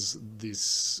allows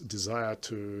this desire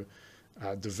to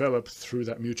develop through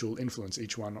that mutual influence,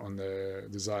 each one on their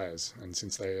desires. And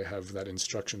since they have that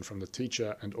instruction from the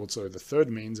teacher, and also the third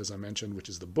means, as I mentioned, which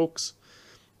is the books,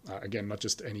 again, not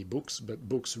just any books, but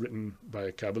books written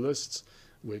by Kabbalists,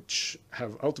 which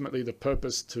have ultimately the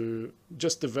purpose to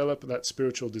just develop that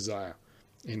spiritual desire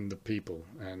in the people,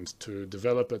 and to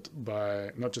develop it by,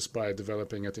 not just by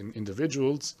developing it in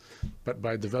individuals, but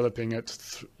by developing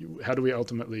it how do we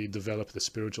ultimately develop the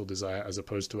spiritual desire as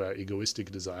opposed to our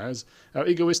egoistic desires? Our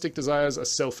egoistic desires are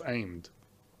self-aimed.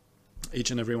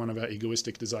 Each and every one of our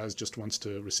egoistic desires just wants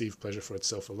to receive pleasure for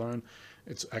itself alone.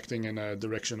 It's acting in a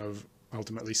direction of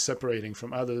ultimately separating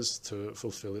from others to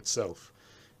fulfill itself.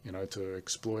 To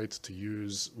exploit, to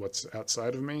use what's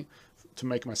outside of me to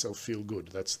make myself feel good.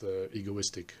 That's the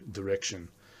egoistic direction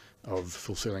of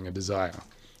fulfilling a desire.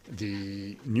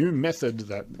 The new method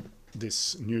that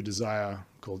this new desire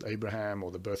called Abraham, or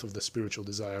the birth of the spiritual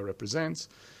desire, represents,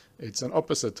 it's an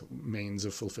opposite means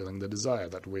of fulfilling the desire,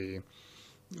 that we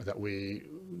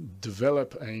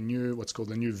develop a new, what's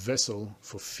called a new vessel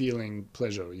for feeling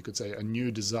pleasure. You could say a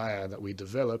new desire that we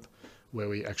develop where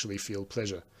we actually feel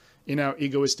pleasure. In our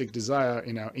egoistic desire,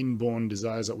 in our inborn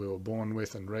desires that we were born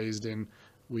with and raised in,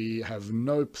 we have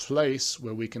no place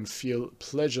where we can feel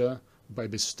pleasure by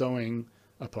bestowing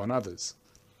upon others.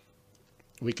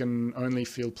 We can only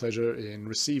feel pleasure in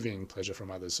receiving pleasure from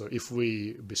others. So if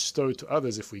we bestow to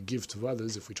others, if we give to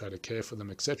others, if we try to care for them,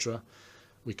 etc.,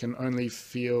 we can only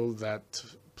feel that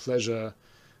pleasure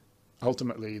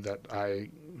ultimately that I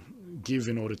give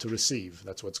in order to receive.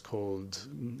 That's what's called,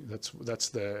 that's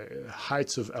the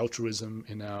heights of altruism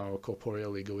in our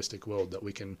corporeal egoistic world, that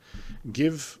we can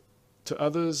give to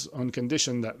others on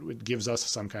condition that it gives us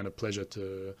some kind of pleasure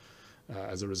to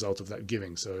as a result of that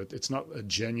giving. So it's not a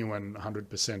genuine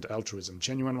 100% altruism.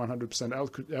 Genuine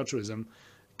 100% altruism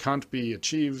can't be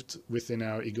achieved within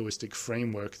our egoistic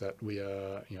framework that we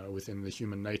are, within the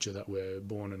human nature that we're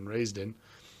born and raised in.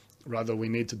 Rather, we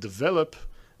need to develop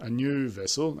a new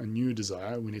vessel, a new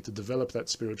desire. We need to develop that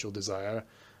spiritual desire,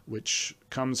 which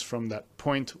comes from that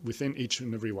point within each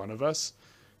and every one of us,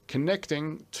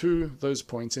 connecting to those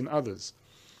points in others.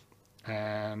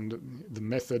 And the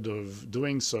method of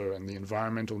doing so, and the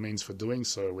environmental means for doing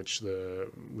so, which the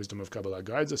wisdom of Kabbalah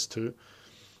guides us to,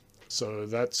 so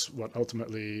that's what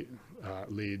ultimately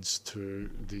leads to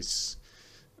this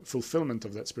fulfillment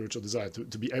of that spiritual desire,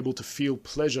 to be able to feel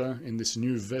pleasure in this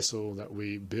new vessel that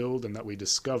we build and that we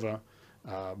discover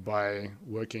by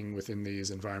working within these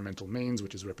environmental means,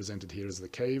 which is represented here as the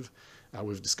cave.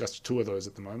 We've discussed two of those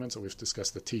at the moment. So we've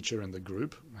discussed the teacher and the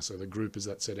group. So the group is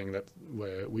that setting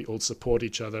where we all support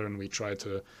each other, and we try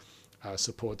to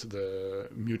support the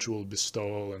mutual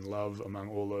bestowal and love among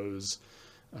all those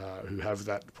who have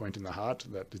that point in the heart,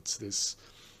 that it's this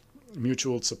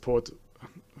mutual support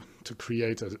to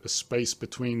create a space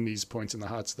between these points in the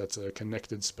hearts that's a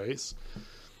connected space.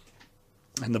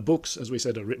 And the books, as we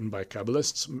said, are written by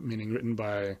Kabbalists, meaning written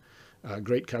by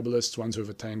great Kabbalists, ones who have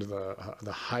attained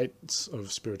the heights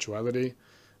of spirituality,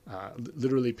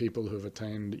 literally people who have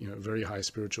attained very high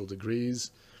spiritual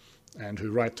degrees, and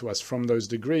who write to us from those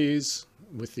degrees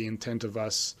with the intent of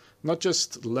us not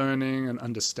just learning and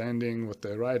understanding what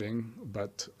they're writing,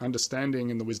 but understanding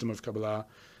in the wisdom of Kabbalah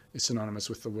is synonymous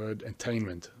with the word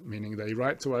attainment, meaning they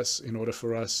write to us in order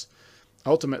for us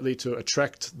ultimately to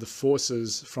attract the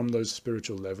forces from those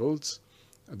spiritual levels.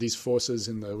 These forces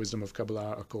in the wisdom of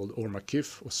Kabbalah are called Or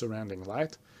Makif, or surrounding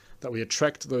light, that we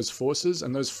attract those forces,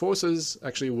 and those forces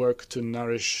actually work to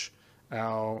nourish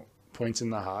our points in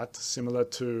the heart, similar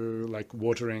to like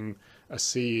watering a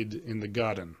seed in the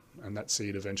garden, and that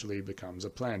seed eventually becomes a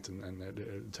plant, and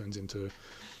it turns into,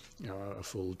 you know, a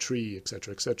full tree,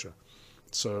 etc., etc.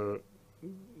 So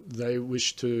they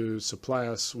wish to supply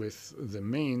us with the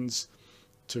means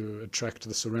to attract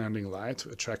the surrounding light,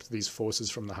 attract these forces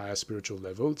from the higher spiritual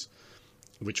levels,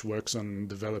 which works on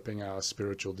developing our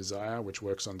spiritual desire, which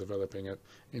works on developing it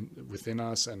within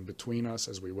us and between us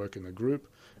as we work in the group.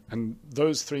 And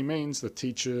those three means, the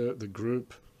teacher, the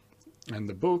group, and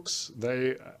the books,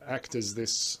 they act as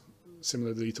this,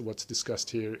 similarly to what's discussed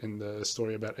here in the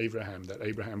story about Abraham, that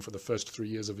Abraham, for the first 3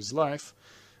 years of his life,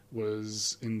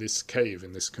 was in this cave,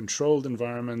 in this controlled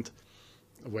environment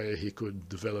where he could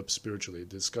develop spiritually. It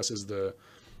discusses the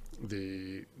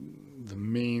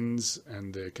means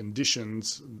and the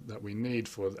conditions that we need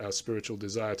for our spiritual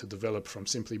desire to develop from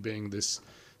simply being this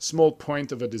small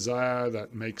point of a desire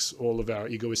that makes all of our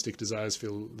egoistic desires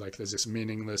feel like there's this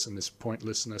meaningless and this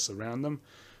pointlessness around them,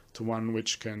 to one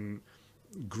which can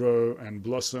grow and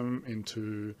blossom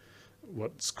into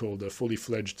what's called a fully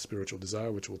fledged spiritual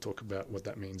desire, which we'll talk about what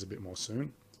that means a bit more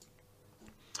soon.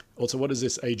 Also, what is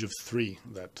this age of 3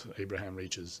 that Abraham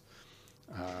reaches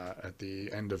at the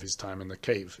end of his time in the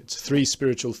cave? It's 3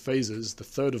 spiritual phases, the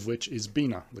third of which is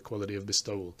Bina, the quality of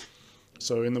bestowal.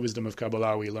 So in the wisdom of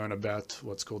Kabbalah, we learn about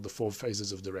what's called the 4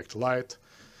 phases of direct light.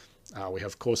 We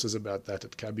have courses about that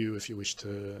at Kabu if you wish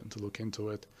to look into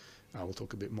it. We'll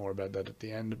talk a bit more about that at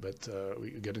the end, but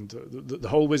we get into the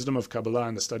whole wisdom of Kabbalah,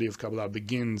 and the study of Kabbalah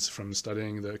begins from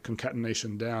studying the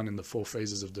concatenation down in the 4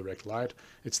 phases of direct light.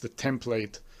 It's the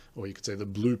template, or you could say the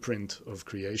blueprint of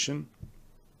creation.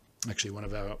 Actually, one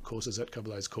of our courses at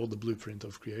Kabbalah is called the Blueprint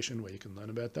of Creation, where you can learn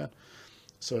about that.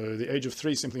 So the age of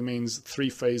 3 simply means 3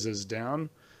 phases down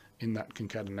in that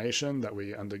concatenation that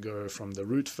we undergo from the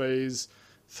root phase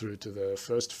through to the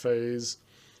first phase.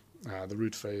 The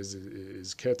root phase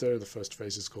is Keter, the first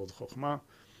phase is called Chokhmah,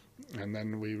 and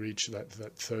then we reach that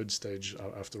third stage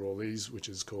after all these, which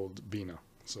is called Bina.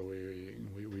 So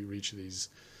we reach these,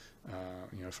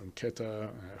 from Keter,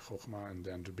 Chokhmah, and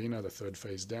down to Bina, the third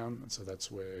phase down. And so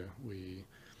that's where we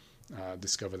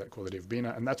discover that quality of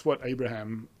Bina, and that's what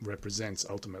Abraham represents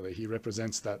ultimately. He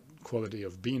represents that quality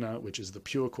of Bina, which is the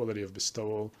pure quality of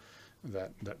bestowal,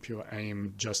 that pure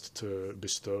aim just to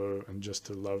bestow and just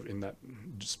to love in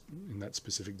that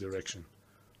specific direction.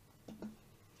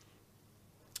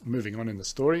 Moving on in the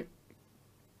story.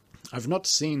 I've not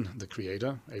seen the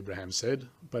Creator, Abraham said,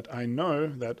 but I know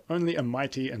that only a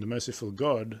mighty and merciful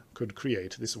God could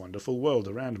create this wonderful world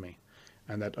around me,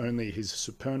 and that only his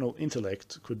supernal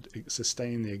intellect could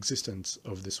sustain the existence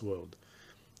of this world.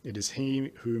 It is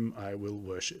he whom I will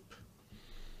worship.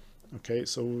 Okay,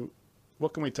 so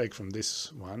what can we take from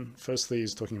this one? Firstly,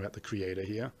 he's talking about the Creator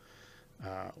here.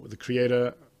 The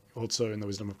Creator, also in the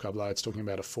wisdom of Kabbalah, it's talking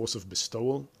about a force of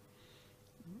bestowal.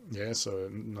 Yeah, so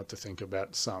not to think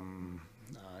about some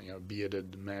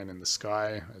bearded man in the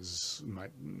sky, as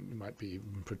might be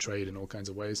portrayed in all kinds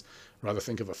of ways. Rather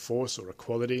think of a force or a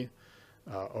quality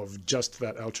of just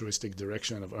that altruistic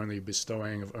direction, of only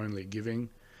bestowing, of only giving,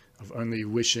 of only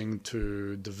wishing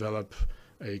to develop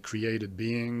a created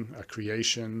being, a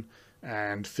creation,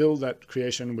 and fill that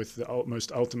creation with the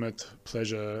most ultimate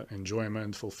pleasure,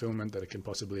 enjoyment, fulfillment that it can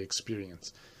possibly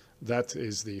experience. That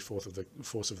is the force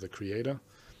of the Creator,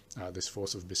 this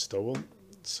force of bestowal.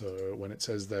 So when it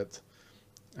says that,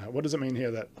 what does it mean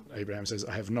here that Abraham says,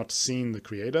 I have not seen the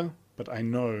Creator, but I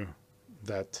know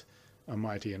that a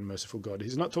mighty and merciful God?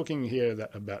 He's not talking here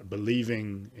about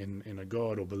believing in a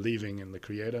God or believing in the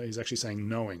Creator. He's actually saying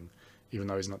knowing, even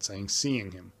though he's not saying seeing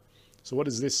him. So what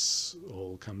does this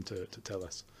all come to tell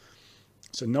us?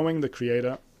 So knowing the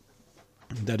Creator,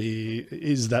 that he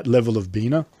is that level of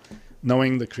Bina,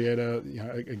 knowing the Creator,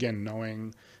 again,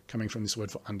 knowing, coming from this word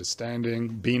for understanding,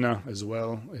 Bina as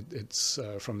well, it's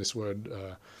from this word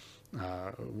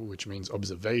which means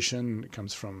observation. It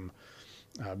comes from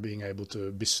being able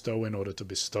to bestow in order to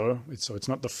bestow. So it's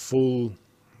not the full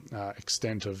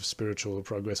extent of spiritual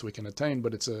progress we can attain,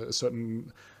 but it's a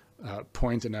certain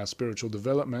point in our spiritual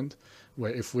development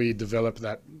where if we develop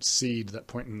that seed, that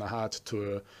point in the heart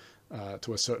to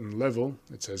a certain level,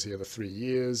 it says here the 3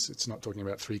 years, it's not talking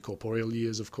about 3 corporeal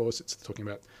years, of course, it's talking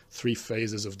about 3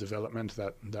 phases of development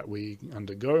that we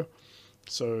undergo.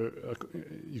 So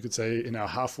you could say in our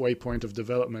halfway point of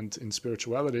development in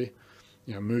spirituality,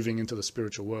 moving into the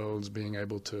spiritual worlds, being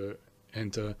able to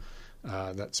enter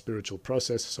that spiritual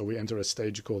process. So we enter a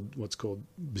stage called what's called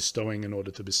bestowing in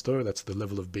order to bestow. That's the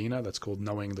level of Bina. That's called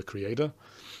knowing the Creator.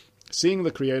 Seeing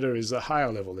the Creator is a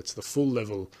higher level. It's the full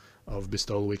level of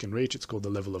bestowal we can reach. It's called the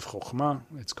level of Chokhmah.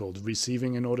 It's called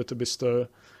receiving in order to bestow.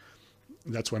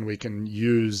 that's when we can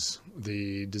use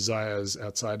the desires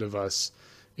outside of us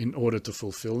in order to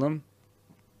fulfill them.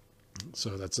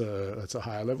 So that's a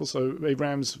higher level. So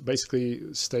Abraham's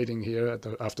basically stating here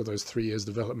after those 3 years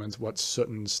development what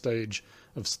certain stage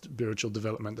of spiritual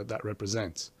development that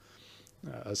represents.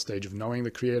 A stage of knowing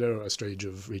the Creator, or a stage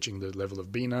of reaching the level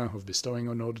of Bina, of bestowing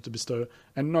in order to bestow,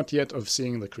 and not yet of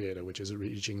seeing the Creator, which is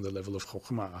reaching the level of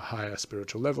Chokhmah, a higher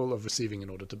spiritual level of receiving in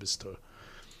order to bestow.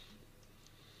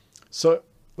 So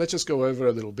let's just go over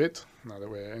a little bit, now that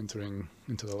we're entering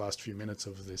into the last few minutes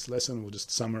of this lesson. We'll just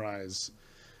summarize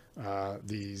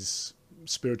these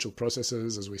spiritual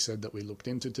processes, as we said, that we looked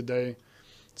into today.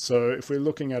 So if we're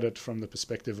looking at it from the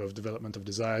perspective of development of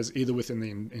desires, either within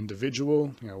the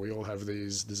individual, we all have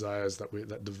these desires that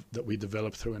we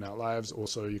develop through in our lives.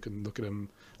 Also, you can look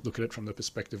at it from the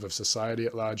perspective of society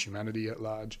at large, humanity at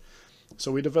large. So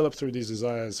we develop through these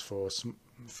desires for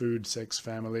food, sex,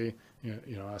 family.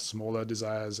 Our smaller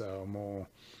desires, our more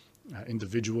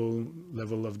individual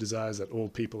level of desires, that all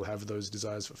people have those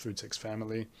desires for food, sex,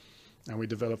 family. And we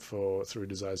develop through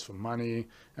desires for money.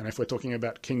 And if we're talking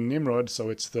about King Nimrod,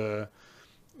 so it's the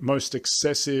most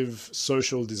excessive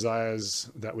social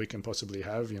desires that we can possibly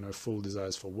have, full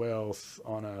desires for wealth,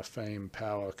 honor, fame,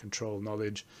 power, control,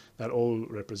 knowledge. That all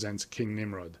represents King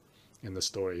Nimrod in the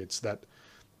story. It's that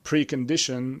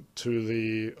precondition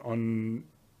to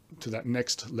that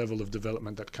next level of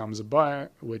development that comes by,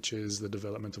 which is the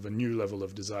development of a new level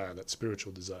of desire, that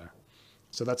spiritual desire.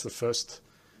 So that's the first,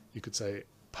 you could say,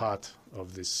 part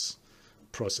of this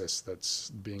process that's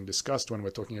being discussed when we're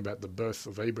talking about the birth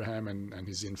of Abraham and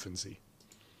his infancy.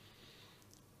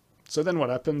 So then what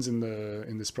happens in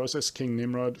this process? King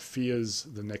Nimrod fears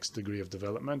the next degree of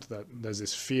development, that there's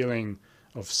this feeling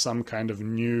of some kind of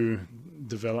new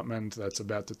development that's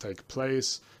about to take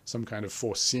place, some kind of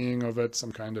foreseeing of it,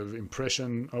 some kind of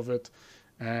impression of it,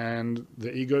 and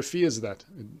the ego fears that.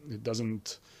 It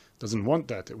doesn't want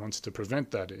that. It wants to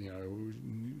prevent that.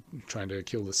 Trying to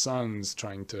kill the sons,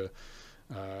 trying to,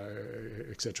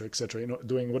 etc., etc.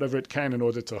 Doing whatever it can in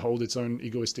order to hold its own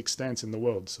egoistic stance in the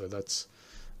world. So that's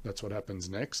what happens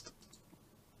next.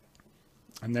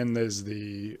 And then there's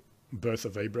the birth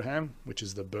of Abraham, which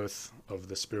is the birth of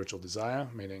the spiritual desire,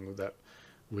 meaning that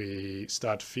we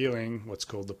start feeling what's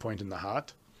called the point in the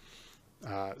heart,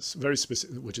 very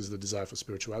specific, which is the desire for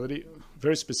spirituality.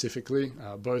 Very specifically,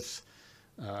 both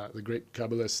the great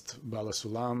Kabbalist Bala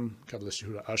Sulam, Kabbalist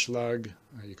Yehuda Ashlag,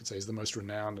 you could say is the most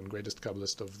renowned and greatest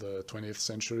Kabbalist of the 20th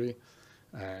century,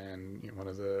 and one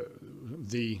of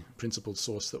the principal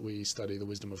source that we study the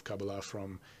wisdom of Kabbalah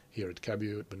from here at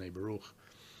Kabu, at B'nai Baruch.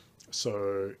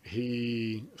 So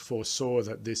he foresaw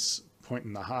that this point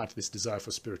in the heart, this desire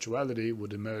for spirituality,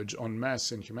 would emerge en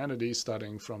masse in humanity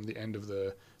starting from the end of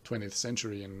the 20th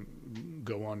century and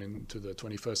go on into the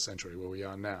 21st century where we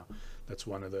are now. That's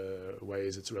one of the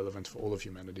ways it's relevant for all of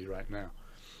humanity right now.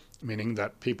 Meaning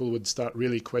that people would start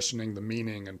really questioning the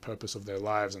meaning and purpose of their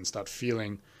lives and start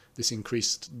feeling this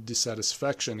increased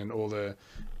dissatisfaction in all the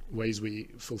ways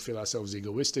we fulfill ourselves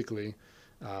egoistically,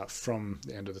 from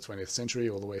the end of the 20th century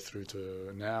all the way through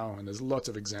to now. And there's lots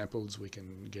of examples we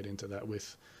can get into that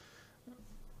with,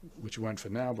 which won't for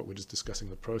now, but we're just discussing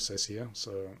the process here.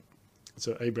 So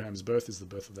Abraham's birth is the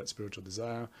birth of that spiritual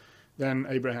desire. Then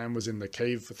Abraham was in the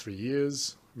cave for 3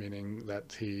 years, meaning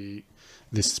that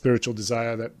this spiritual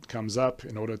desire that comes up,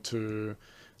 in order to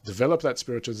develop that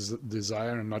spiritual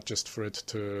desire and not just for it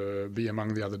to be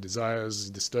among the other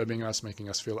desires, disturbing us, making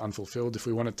us feel unfulfilled. If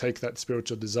we want to take that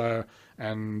spiritual desire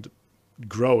and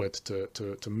grow it,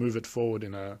 to move it forward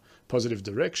in a positive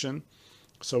direction,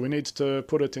 so we need to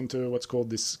put it into what's called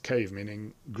this cave,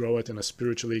 meaning grow it in a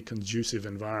spiritually conducive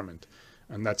environment.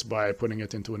 And that's by putting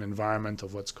it into an environment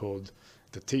of what's called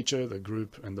the teacher, the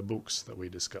group, and the books that we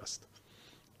discussed.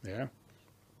 Yeah.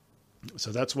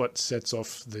 So that's what sets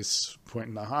off this point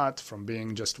in the heart from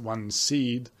being just one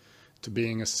seed to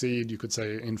being a seed, you could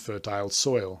say, in fertile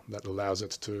soil that allows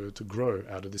it to grow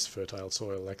out of this fertile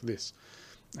soil like this,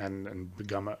 and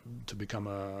become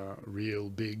a real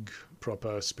big,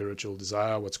 proper spiritual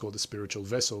desire, what's called a spiritual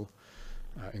vessel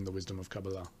in the wisdom of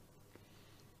Kabbalah.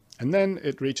 And then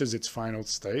it reaches its final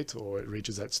state, or it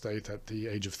reaches that state at the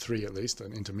age of 3 at least,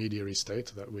 an intermediary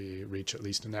state that we reach at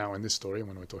least now in this story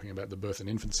when we're talking about the birth and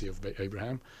infancy of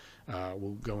Abraham.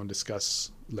 We'll go and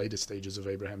discuss later stages of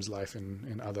Abraham's life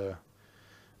in other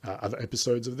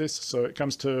episodes of this. So it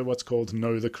comes to what's called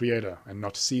know the Creator and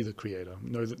not see the Creator.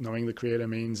 Knowing the Creator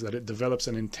means that it develops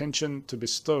an intention to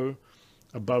bestow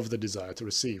above the desire to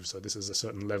receive. So this is a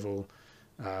certain level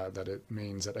that it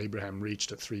means that Abraham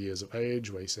reached at 3 years of age,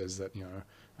 where he says that,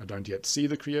 I don't yet see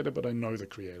the Creator, but I know the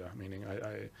Creator,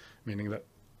 meaning that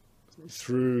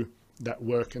through that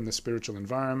work in the spiritual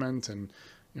environment, and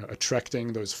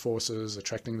attracting those forces,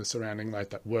 attracting the surrounding light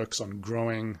that works on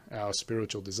growing our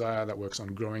spiritual desire, that works on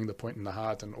growing the point in the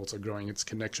heart and also growing its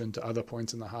connection to other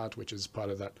points in the heart, which is part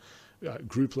of that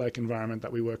group-like environment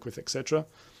that we work with, etc.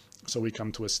 So we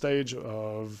come to a stage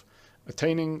of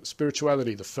attaining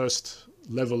spirituality, the first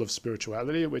level of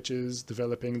spirituality, which is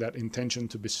developing that intention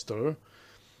to bestow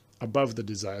above the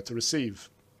desire to receive,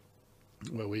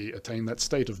 where we attain that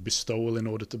state of bestowal in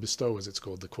order to bestow, as it's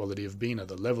called, the quality of Bina,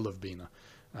 the level of Bina,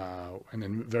 and a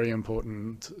very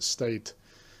important state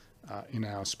in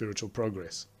our spiritual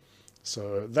progress.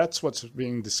 So that's what's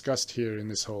being discussed here in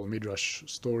this whole Midrash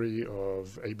story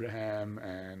of Abraham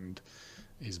and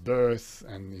his birth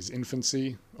and his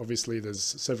infancy. Obviously, there's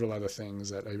several other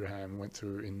things that Abraham went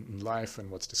through in life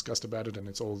and what's discussed about it, and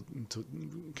it's all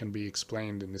can be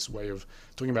explained in this way of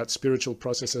talking about spiritual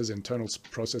processes, internal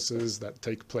processes that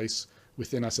take place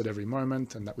within us at every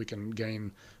moment and that we can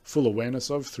gain full awareness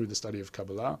of through the study of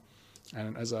Kabbalah.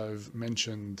 And as I've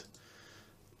mentioned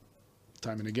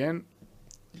time and again,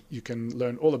 you can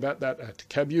learn all about that at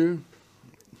Kabu.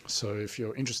 So if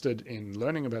you're interested in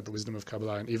learning about the wisdom of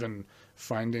Kabbalah and even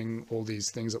finding all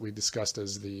these things that we discussed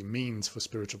as the means for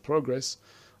spiritual progress,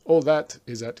 all that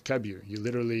is at Kabu. You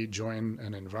literally join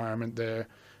an environment there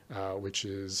which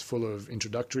is full of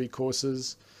introductory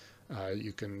courses.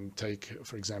 You can take,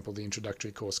 for example, the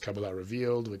introductory course Kabbalah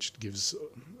Revealed, which gives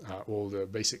all the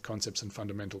basic concepts and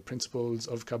fundamental principles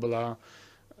of Kabbalah,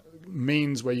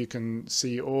 means where you can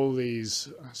see all these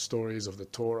stories of the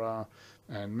Torah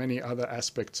and many other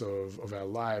aspects of our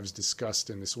lives discussed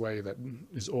in this way that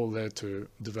is all there to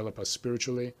develop us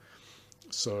spiritually.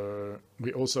 So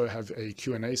we also have a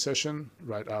Q&A session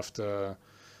right after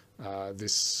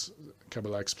this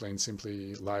Kabbalah Explained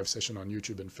Simply live session on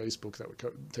YouTube and Facebook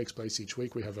that takes place each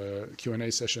week. We have a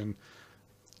Q&A session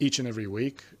each and every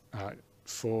week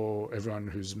for everyone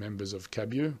who's members of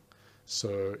Kabu.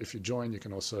 So if you join, you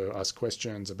can also ask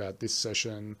questions about this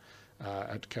session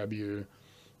at Kabu.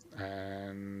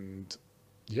 And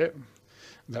yeah,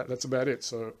 that's about it.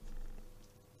 So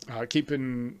keep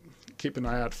an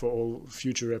eye out for all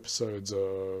future episodes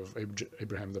of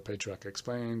Abraham the Patriarch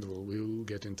Explained. We'll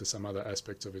get into some other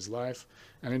aspects of his life.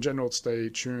 And in general, stay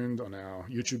tuned on our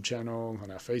YouTube channel,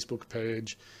 on our Facebook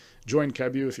page. Join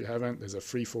Kabu if you haven't. There's a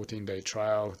free 14-day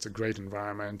trial. It's a great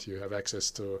environment. You have access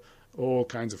to all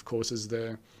kinds of courses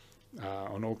there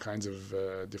on all kinds of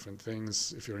different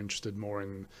things. If you're interested more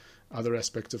in other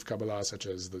aspects of Kabbalah, such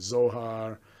as the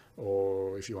Zohar,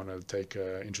 or if you want to take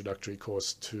an introductory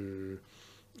course to,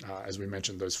 as we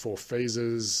mentioned, those 4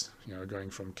 phases, going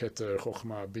from Keter,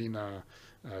 Chokhmah, Bina,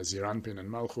 Ziranpin, and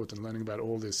Malchut, and learning about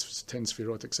all this 10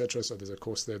 Sfirot, etc. So there's a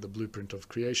course there, the Blueprint of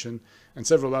Creation, and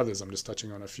several others. I'm just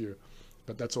touching on a few.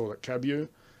 But that's all at Kabu.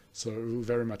 So we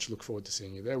very much look forward to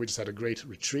seeing you there. We just had a great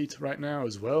retreat right now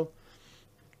as well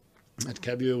at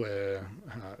Kabu, where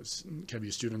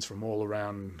Kabu students from all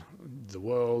around the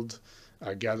world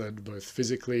are gathered both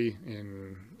physically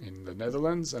in the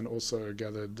Netherlands and also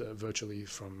gathered virtually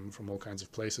from all kinds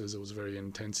of places. It was very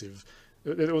intensive.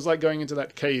 It was like going into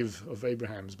that cave of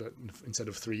Abraham's, but instead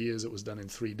of 3 years, it was done in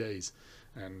 3 days.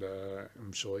 And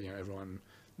I'm sure everyone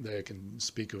there can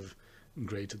speak of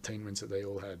great attainments that they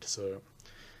all had. So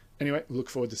anyway, look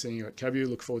forward to seeing you at Kabu.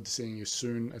 Look forward to seeing you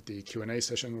soon at the Q&A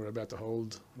session we're about to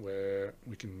hold, where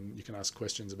you can ask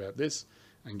questions about this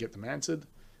and get them answered.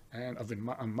 And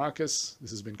I'm Marcus. This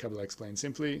has been Kabbalah Explained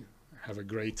Simply. Have a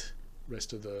great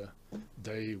rest of the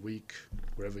day, week,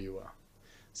 wherever you are.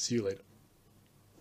 See you later.